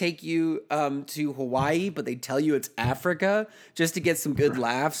parents take you to Hawaii, but they tell you it's Africa just to get some good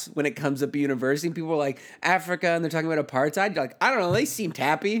laughs when it comes up at university. And people are like, Africa, and they're talking about apartheid. You're like, I don't know, they seemed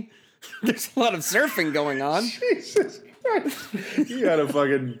happy. There's a lot of surfing going on. Jesus. You had a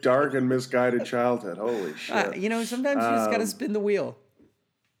fucking dark and misguided childhood. Holy shit. Sometimes you just got to spin the wheel.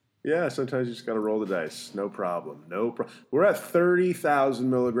 Yeah, sometimes you just got to roll the dice. No problem. We're at 30,000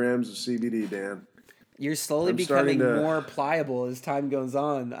 milligrams of CBD, Dan. You're slowly becoming more pliable as time goes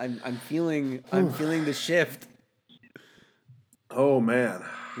on. I'm feeling the shift. Oh man.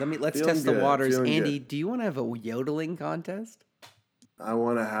 Let's test the waters. Andy, do you want to have a yodeling contest? I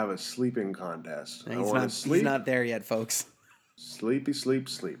want to have a sleeping contest. He's not there yet, folks. Sleepy,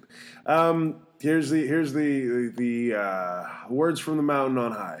 sleep. Here's the words from the mountain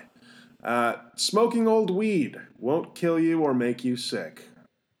on high. Smoking old weed won't kill you or make you sick.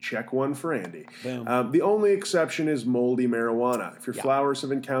 Check one for Andy. The only exception is moldy marijuana. If your flowers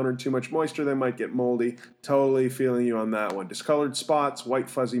have encountered too much moisture, they might get moldy. Totally feeling you on that one. Discolored spots, white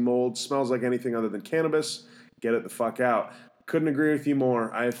fuzzy mold, smells like anything other than cannabis. Get it the fuck out. Couldn't agree with you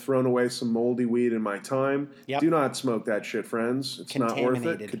more. I have thrown away some moldy weed in my time. Yep. Do not smoke that shit, friends. It's not worth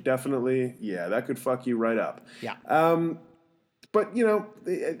it. Could definitely, that could fuck you right up. Yeah. But at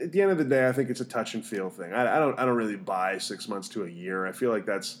the end of the day, I think it's a touch and feel thing. I don't really buy 6 months to a year. I feel like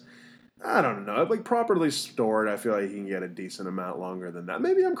that's, I don't know, like properly stored. I feel like you can get a decent amount longer than that.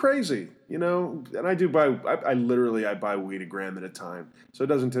 Maybe I'm crazy, and I do buy. I literally buy weed a gram at a time, so it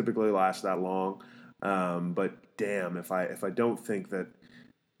doesn't typically last that long. But damn, if I don't think that,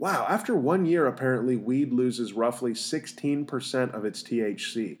 wow, after 1 year, apparently weed loses roughly 16% of its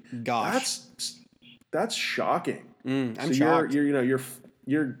THC. Gosh, that's shocking. I'm shocked.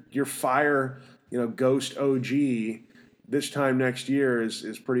 Your fire, Ghost OG this time next year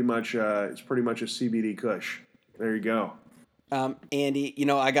is pretty much a CBD Kush. There you go. Andy,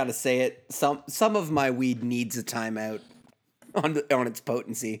 I got to say it. Some of my weed needs a timeout on its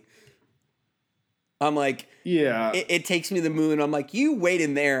potency. I'm like, it takes me to the moon. I'm like, you wait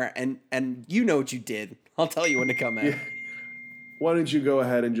in there and you know what you did. I'll tell you when to come out. why don't you go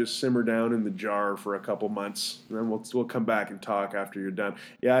ahead and just simmer down in the jar for a couple months, and then we'll come back and talk after you're done.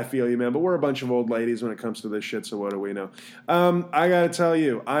 Yeah, I feel you, man, but we're a bunch of old ladies when it comes to this shit, so what do we know? I gotta tell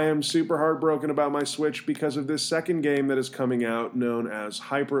you, I am super heartbroken about my Switch because of this second game that is coming out known as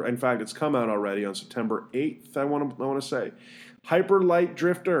Hyper. In fact, it's come out already on September 8th, I want to say. Hyper Light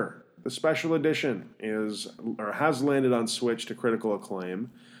Drifter, the special edition, has landed on Switch to critical acclaim.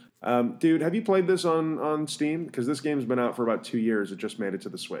 Dude, have you played this on Steam? Because this game's been out for about 2 years. It just made it to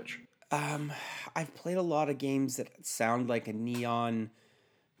the Switch. I've played a lot of games that sound like a neon,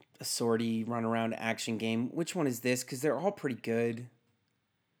 sorty, run-around action game. Which one is this? Because they're all pretty good.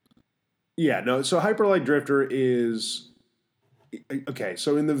 Yeah, no, so Hyper Light Drifter is... Okay,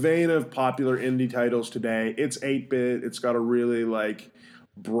 so in the vein of popular indie titles today, it's 8-bit. It's got a really,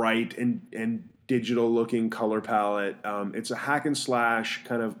 bright and digital-looking color palette. It's a hack and slash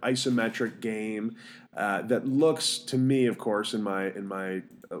kind of isometric game that looks, to me, of course, in my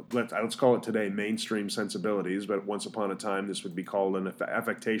let's call it today mainstream sensibilities, but once upon a time this would be called an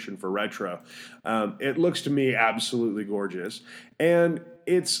affectation for retro. It looks to me absolutely gorgeous, and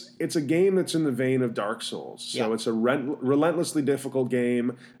it's a game that's in the vein of Dark Souls. So it's a relentlessly difficult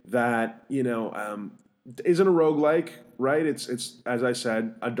game that isn't a roguelike, right? It's as I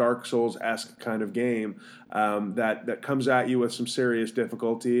said, a Dark Souls-esque kind of game that comes at you with some serious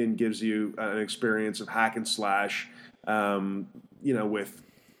difficulty and gives you an experience of hack and slash, with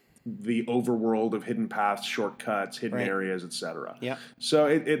the overworld of hidden paths, shortcuts, hidden areas, etc. Yeah. So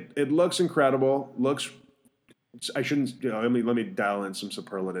it looks incredible. I shouldn't. Let me dial in some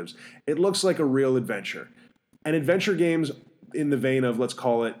superlatives. It looks like a real adventure, and adventure games in the vein of, let's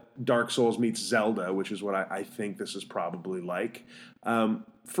call it Dark Souls meets Zelda, which is what I think this is probably like.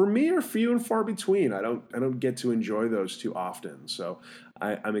 For me, are few and far between. I don't get to enjoy those too often. So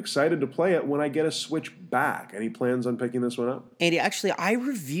I'm excited to play it when I get a Switch back. Any plans on picking this one up? Andy, actually, I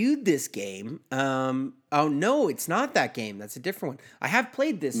reviewed this game. Oh no, it's not that game. That's a different one. I have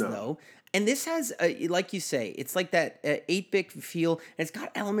played this though. And this has, like you say, it's like that 8-bit feel. And it's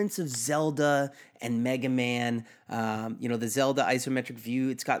got elements of Zelda and Mega Man. The Zelda isometric view.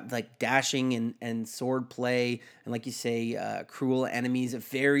 It's got like dashing and sword play. And like you say, cruel enemies, a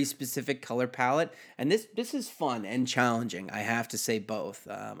very specific color palette. And this is fun and challenging. I have to say both.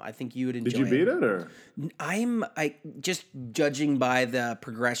 I think you would enjoy it. Did you beat it or? I just judging by the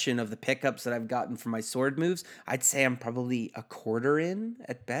progression of the pickups that I've gotten from my sword moves, I'd say I'm probably a quarter in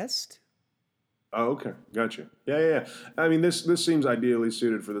at best. Oh, okay. Gotcha. Yeah. I mean, this seems ideally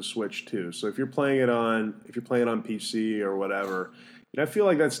suited for the Switch too. So if you're playing on PC or whatever, I feel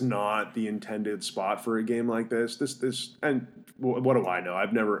like that's not the intended spot for a game like this. And what do I know?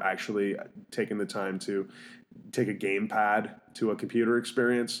 I've never actually taken the time to take a gamepad to a computer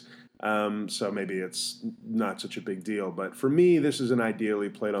experience. So maybe it's not such a big deal. But for me, this is an ideally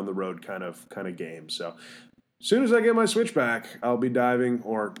played on the road kind of game. So as soon as I get my Switch back, I'll be diving,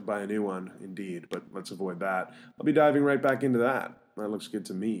 or buy a new one, indeed, but let's avoid that. I'll be diving right back into that. That looks good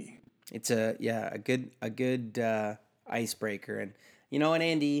to me. It's a good icebreaker. And, and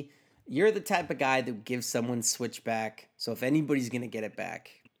Andy, you're the type of guy that gives someone Switch back. So if anybody's going to get it back,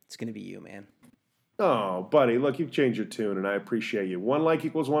 it's going to be you, man. Oh, buddy, look, you've changed your tune, and I appreciate you. One like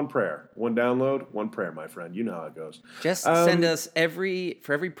equals one prayer. One download, one prayer, my friend. You know how it goes. Just send us for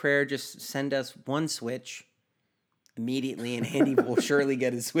every prayer, just send us one Switch immediately, and Andy will surely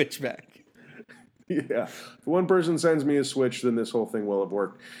get his Switch back. Yeah. If one person sends me a Switch, then this whole thing will have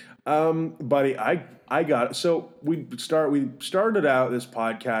worked. Buddy, I got it. So we started out this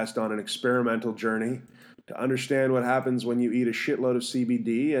podcast on an experimental journey to understand what happens when you eat a shitload of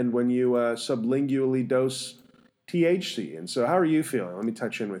CBD and when you sublingually dose THC. And so how are you feeling? Let me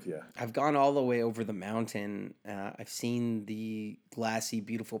touch in with you. I've gone all the way over the mountain. I've seen the glassy,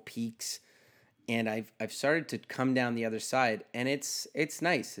 beautiful peaks. And I've started to come down the other side, and it's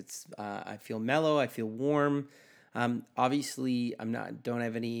nice. It's I feel mellow. I feel warm. Obviously, don't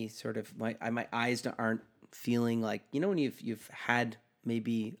have any sort of my eyes aren't feeling like when you've had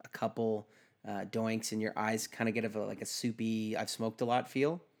maybe a couple doinks and your eyes kind of get a soupy I've smoked a lot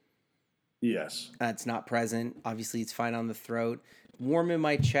feel. Yes, it's not present. Obviously, it's fine on the throat, warm in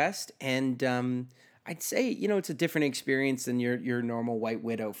my chest, and I'd say, it's a different experience than your normal White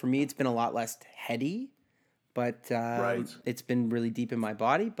Widow. For me, it's been a lot less heady, but it's been really deep in my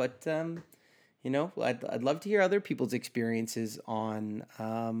body. But, I'd love to hear other people's experiences on,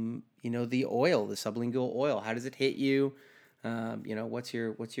 the oil, the sublingual oil. How does it hit you? What's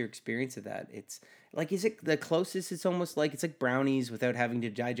your experience of that? It's like, is it the closest? It's almost like it's like brownies without having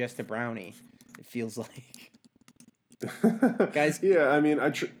to digest a brownie. It feels like. Guys. Yeah, I mean,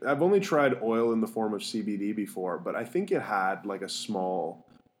 I've only tried oil in the form of CBD before, but I think it had like a small,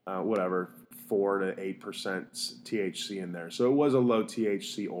 4 to 8% THC in there. So it was a low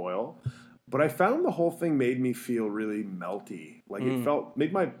THC oil. But I found the whole thing made me feel really melty. Like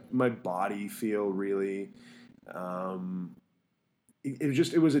made my body feel really,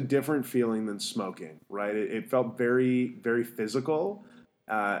 it was a different feeling than smoking, right? It felt very, very physical,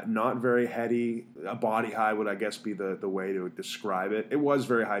 not very heady. A body high would, I guess, be the way to describe it. It was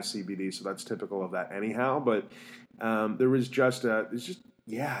very high CBD, so that's typical of that anyhow. But there was just a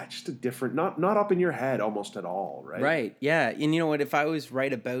different, not up in your head almost at all, right? Right, yeah. And you know what? If I was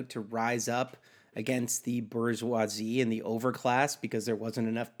about to rise up against the bourgeoisie and the overclass because there wasn't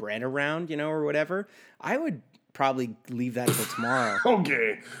enough bread around, or whatever, I would probably leave that till tomorrow.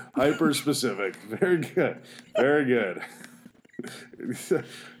 Okay, hyper specific. Very good, very good.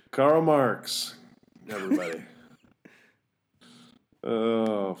 Karl Marx, everybody.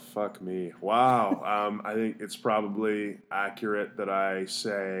 Oh, fuck me. Wow. I think it's probably accurate that I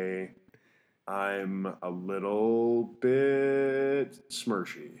say I'm a little bit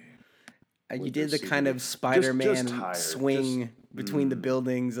smirchy. You did the kind of Spider-Man swing between the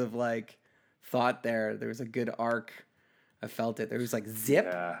buildings of like thought there. There was a good arc. I felt it. There was like zip.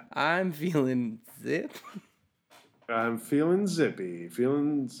 Yeah. I'm feeling zip. I'm feeling zippy.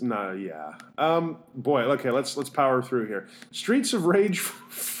 Boy, okay, let's power through here. Streets of Rage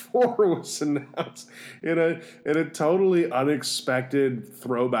 4 was announced in a totally unexpected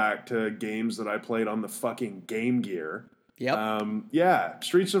throwback to games that I played on the fucking Game Gear. Yep.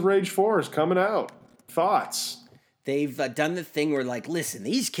 Streets of Rage 4 is coming out. Thoughts? They've done the thing where like, listen,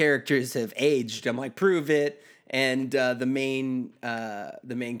 these characters have aged. I'm like, prove it. And the main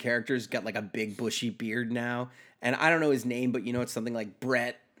character's got like a big bushy beard now. And I don't know his name, but it's something like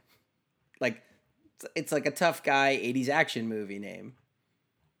Brett. Like, it's like a tough guy 80s action movie name.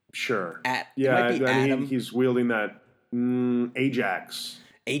 Sure. It might be Adam. He's wielding that Ajax.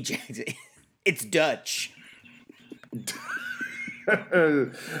 Ajax. It's Dutch.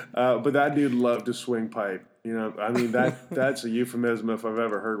 But that dude loved to swing pipe. I mean that's a euphemism if I've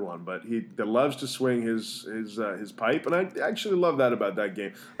ever heard one. But he loves to swing his pipe, and I actually love that about that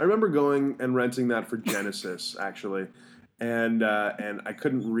game. I remember going and renting that for Genesis actually, and I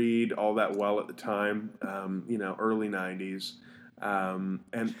couldn't read all that well at the time. Early '90s,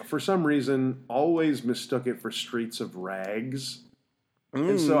 and for some reason always mistook it for Streets of Rags.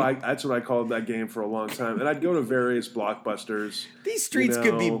 And so that's what I called that game for a long time. And I'd go to various Blockbusters. These streets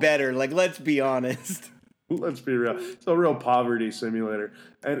could be better. Like, let's be honest. Let's be real. It's a real poverty simulator.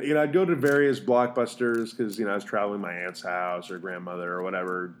 And, I'd go to various Blockbusters because, I was traveling my aunt's house or grandmother or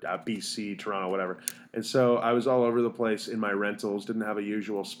whatever, BC, Toronto, whatever. And so I was all over the place in my rentals, didn't have a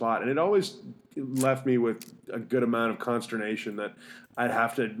usual spot. And it always left me with a good amount of consternation that I'd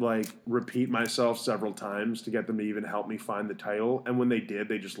have to, like, repeat myself several times to get them to even help me find the title. And when they did,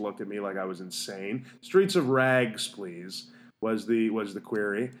 they just looked at me like I was insane. Streets of Rags, please, was the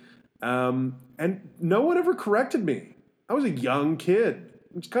query. And no one ever corrected me. I was a young kid.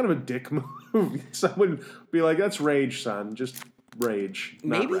 It's kind of a dick move. Someone would be like, that's Rage, son. Just Rage.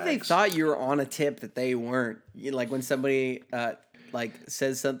 Maybe Rags. They thought you were on a tip that they weren't. Like when somebody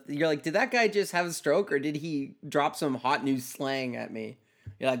says something, you're like, did that guy just have a stroke or did he drop some hot news slang at me?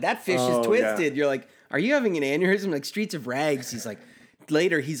 You're like, that fish is twisted. Yeah. You're like, are you having an aneurysm? Like Streets of Rags. He's like,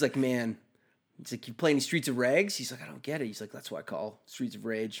 man. He's like, you play any Streets of Rags? He's like, I don't get it. He's like, that's what I call Streets of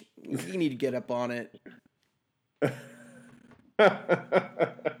Rage. You need to get up on it.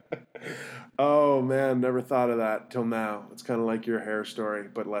 Oh, man. Never thought of that till now. It's kind of like your hair story,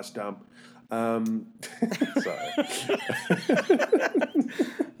 but less dumb. Sorry.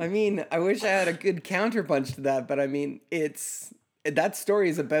 I mean, I wish I had a good counterpunch to that, but I mean, that story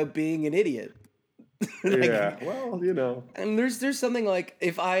is about being an idiot. Yeah, well, And there's something like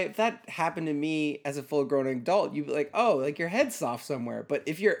if that happened to me as a full grown adult, you'd be like, oh, like your head's soft somewhere. But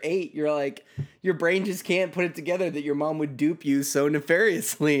if you're 8, you're like, your brain just can't put it together that your mom would dupe you so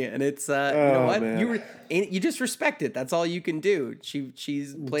nefariously. And it's you know what, man. You just respect it. That's all you can do.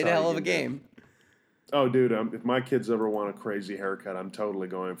 She's played a hell of a game. Oh, dude, if my kids ever want a crazy haircut, I'm totally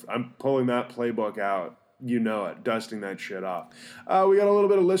I'm pulling that playbook out. You know it, dusting that shit off. We got a little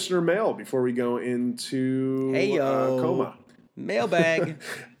bit of listener mail before we go into coma. Mailbag.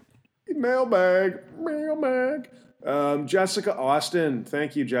 Mailbag. Jessica Austin.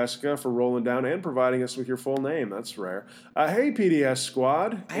 Thank you, Jessica, for rolling down and providing us with your full name. That's rare. Hey, PDS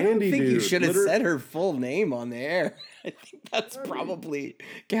squad. I don't think you should have said her full name on the air. I think that's probably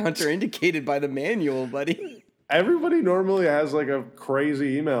counterindicated by the manual, buddy. Everybody normally has like a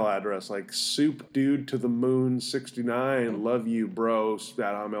crazy email address, like soupdude69, love you bro,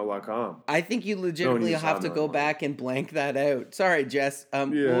 @hotmail.com. I think you legitimately have to go back and blank that out. Sorry, Jess.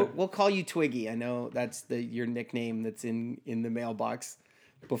 We'll call you Twiggy. I know that's your nickname that's in the mailbox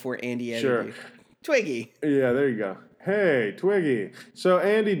before Andy edited you. Twiggy. Yeah, there you go. Hey, Twiggy. So,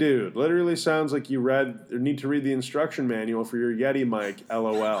 Andy, dude, literally sounds like you need to read the instruction manual for your Yeti mic,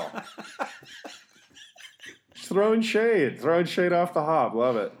 LOL. Throwing shade off the hop.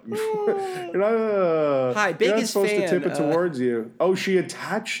 Love it. Hi, biggest fan. You're not supposed to tip it towards you. Oh, she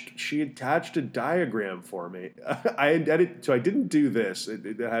attached a diagram for me. I didn't do this.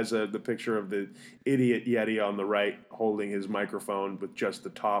 It has the picture of the idiot Yeti on the right holding his microphone with just the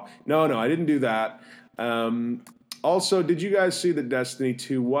top. No, I didn't do that. Also, did you guys see that Destiny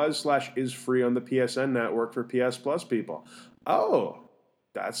 2 was/is free on the PSN network for PS Plus people? Oh.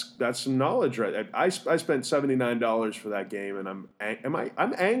 That's some knowledge, right? I spent $79 for that game, and I'm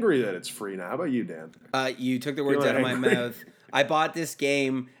angry that it's free now. How about you, Dan? You took the words out of my mouth. I bought this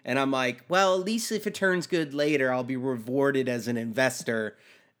game, and I'm like, well, at least if it turns good later, I'll be rewarded as an investor.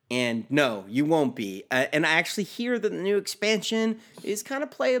 And no, you won't be. And I actually hear that the new expansion is kind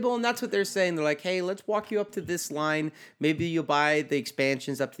of playable, and that's what they're saying. They're like, hey, let's walk you up to this line. Maybe you'll buy the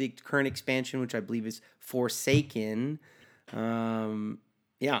expansions up to the current expansion, which I believe is Forsaken.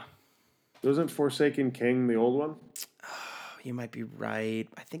 Yeah. Wasn't Forsaken King the old one? Oh, you might be right.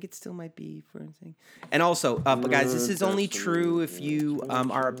 I think it still might be Forsaken. And also, but guys, this is only true if you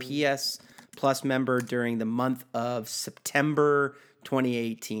are a PS Plus member during the month of September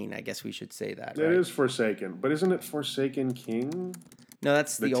 2018. I guess we should say that. It is Forsaken, but isn't it Forsaken King? No,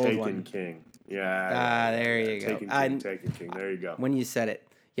 that's the old one. Taken King. Yeah. There you go. Taken King. There you go. When you said it.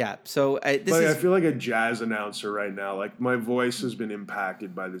 Yeah, so I feel like a jazz announcer right now. Like, my voice has been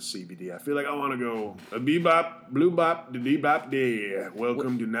impacted by the CBD. I feel like I want to go a bebop, blue bop, da dee bop day.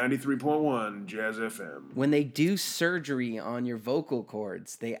 Welcome to 93.1 Jazz FM. When they do surgery on your vocal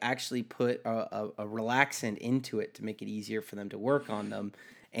cords, they actually put a relaxant into it to make it easier for them to work on them.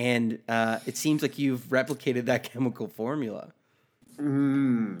 And it seems like you've replicated that chemical formula.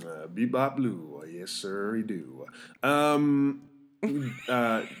 Bebop blue. Yes, sir, we do.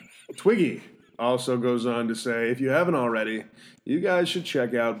 Twiggy also goes on to say, if you haven't already, you guys should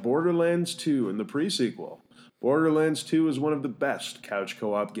check out Borderlands 2 and the pre-sequel. Borderlands 2 is one of the best couch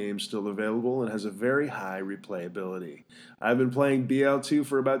co-op games still available and has a very high replayability. I've been playing BL2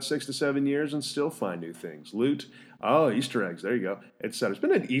 for about 6 to 7 years and still find new things. Loot, Easter eggs, there you go. It's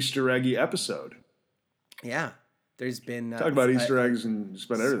been an Easter eggy episode. Yeah, there's been... Talk about Easter eggs and just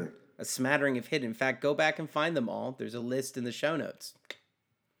about everything. A smattering of hidden. In fact, go back and find them all. There's a list in the show notes.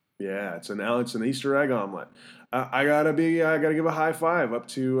 Yeah, it's an Easter egg omelet. I gotta give a high five up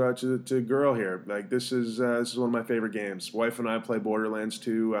to girl here. Like, this is one of my favorite games. Wife and I play Borderlands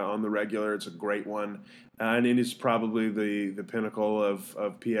 2 on the regular. It's a great one, and it is probably the pinnacle of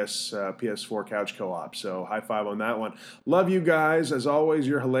PS4 couch co-op. So high five on that one. Love you guys as always.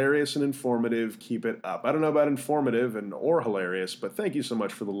 You're hilarious and informative. Keep it up. I don't know about informative or hilarious, but thank you so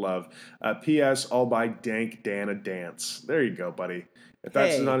much for the love. P.S. I'll buy Dank Dan a dance. There you go, buddy. If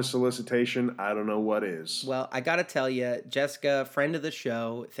that's not a solicitation, I don't know what is. Well, I got to tell you, Jessica, friend of the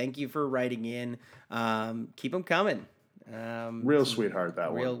show, thank you for writing in. Keep them coming. Real sweetheart,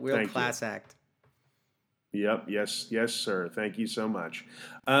 that one. Real class act. Yep. Yes, sir. Thank you so much.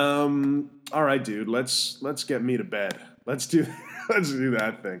 All right, dude. Let's get me to bed. Let's do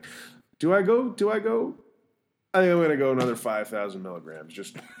that thing. Do I go? I think I'm gonna go another 5,000 milligrams.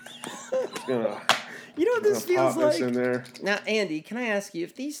 Just gonna. You know what this feels like? In there. Now, Andy, can I ask you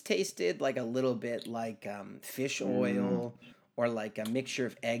if these tasted like a little bit like fish oil or like a mixture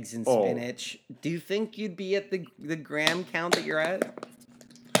of eggs and spinach? Do you think you'd be at the gram count that you're at?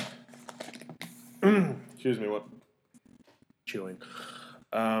 Excuse me, what? Chewing.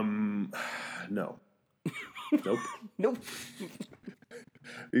 No. Nope. Nope.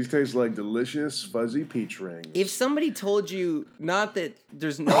 These taste like delicious fuzzy peach rings. If somebody told you not that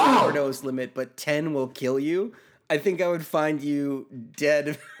there's no overdose limit, but 10 will kill you, I think I would find you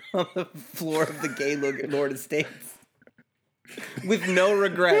dead on the floor of the Gaylord Estates with no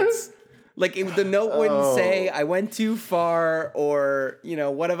regrets. Like, the note wouldn't say, I went too far, or,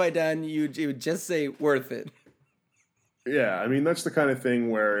 what have I done? It would just say, worth it. Yeah, I mean, that's the kind of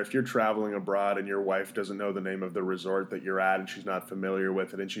thing where if you're traveling abroad and your wife doesn't know the name of the resort that you're at and she's not familiar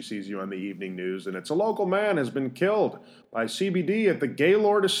with it and she sees you on the evening news and it's a local man has been killed by CBD at the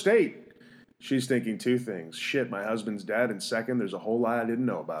Gaylord Estate, she's thinking two things. Shit, my husband's dead, and second, there's a whole lot I didn't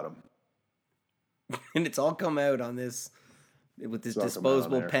know about him. And it's all come out on this, with this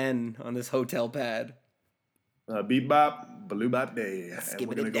disposable pen on this hotel pad. Bebop, baloo bop day. And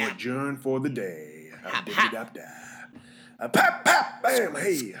we're going to go adjourn for the day. Pap, pap, bam,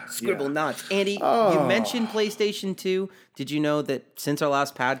 hey. Scribble knots. Andy, you mentioned PlayStation 2. Did you know that since our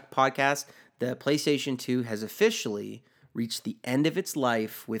last podcast, the PlayStation 2 has officially reached the end of its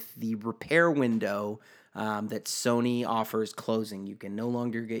life with the repair window that Sony offers closing? You can no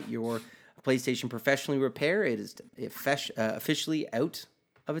longer get your PlayStation professionally repaired. It is officially out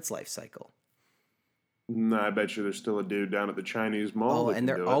of its life cycle. No, I bet you there's still a dude down at the Chinese mall. Oh, and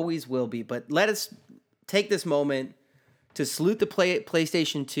there always will be. But let us take this moment to salute the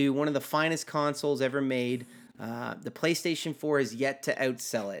PlayStation 2, one of the finest consoles ever made. The PlayStation 4 has yet to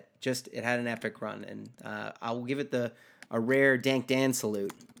outsell it. It had an epic run, and I will give it a rare Dank Dan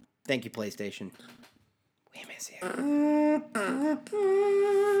salute. Thank you, PlayStation. We miss you.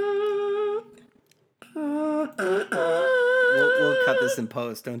 We'll cut this in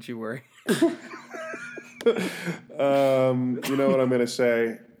post. Don't you worry. You know what I'm going to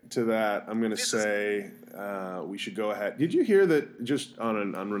say to that? I'm going to say we should go ahead. Did you hear that? Just on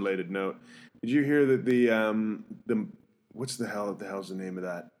an unrelated note, did you hear that the what's the hell's the name of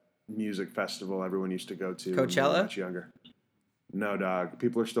that music festival everyone used to go to? Coachella? When we were much younger. No, dog.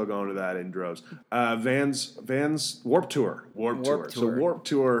 People are still going to that in droves. Vans Warped Tour. Warped Tour. So Warped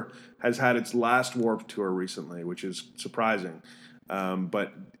Tour has had its last Warped Tour recently, which is surprising.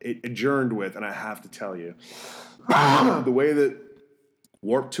 But it adjourned with, and I have to tell you, the way that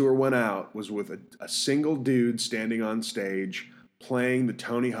Warped Tour went out was with a single dude standing on stage playing the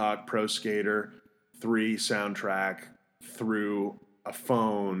Tony Hawk Pro Skater 3 soundtrack through a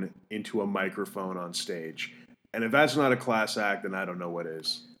phone into a microphone on stage. And if that's not a class act, then I don't know what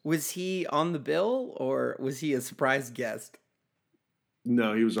is. Was he on the bill, or was he a surprise guest?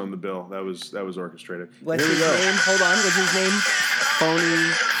 No, he was on the bill. That was orchestrated. What's his name? Hold on. What's his name?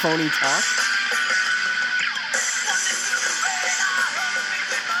 Phony Talk?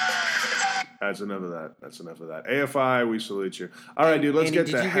 That's enough of that. AFI, we salute you. All right, dude, let's get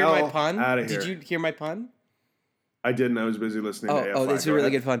the hell out of here. Did you hear my pun? I didn't. I was busy listening to AFI. Oh, this is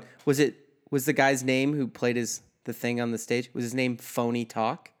really good fun. Was the guy's name who played the thing on the stage, was his name Phony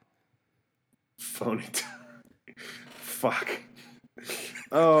Talk? Phony Talk. Fuck.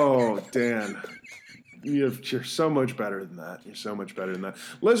 Oh, Dan. You're so much better than that. You're so much better than that.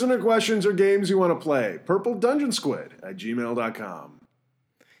 Listener questions or games you want to play. purpledungeonsquid@gmail.com.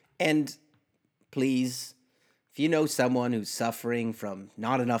 And please, if you know someone who's suffering from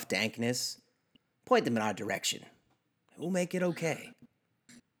not enough dankness, point them in our direction. We'll make it okay.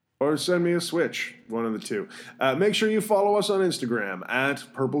 Or send me a Switch, one of the two. Make sure you follow us on Instagram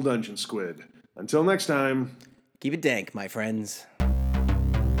 @purpledungeonsquid. Until next time. Keep it dank, my friends.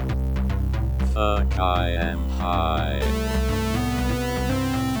 Fuck, I am high.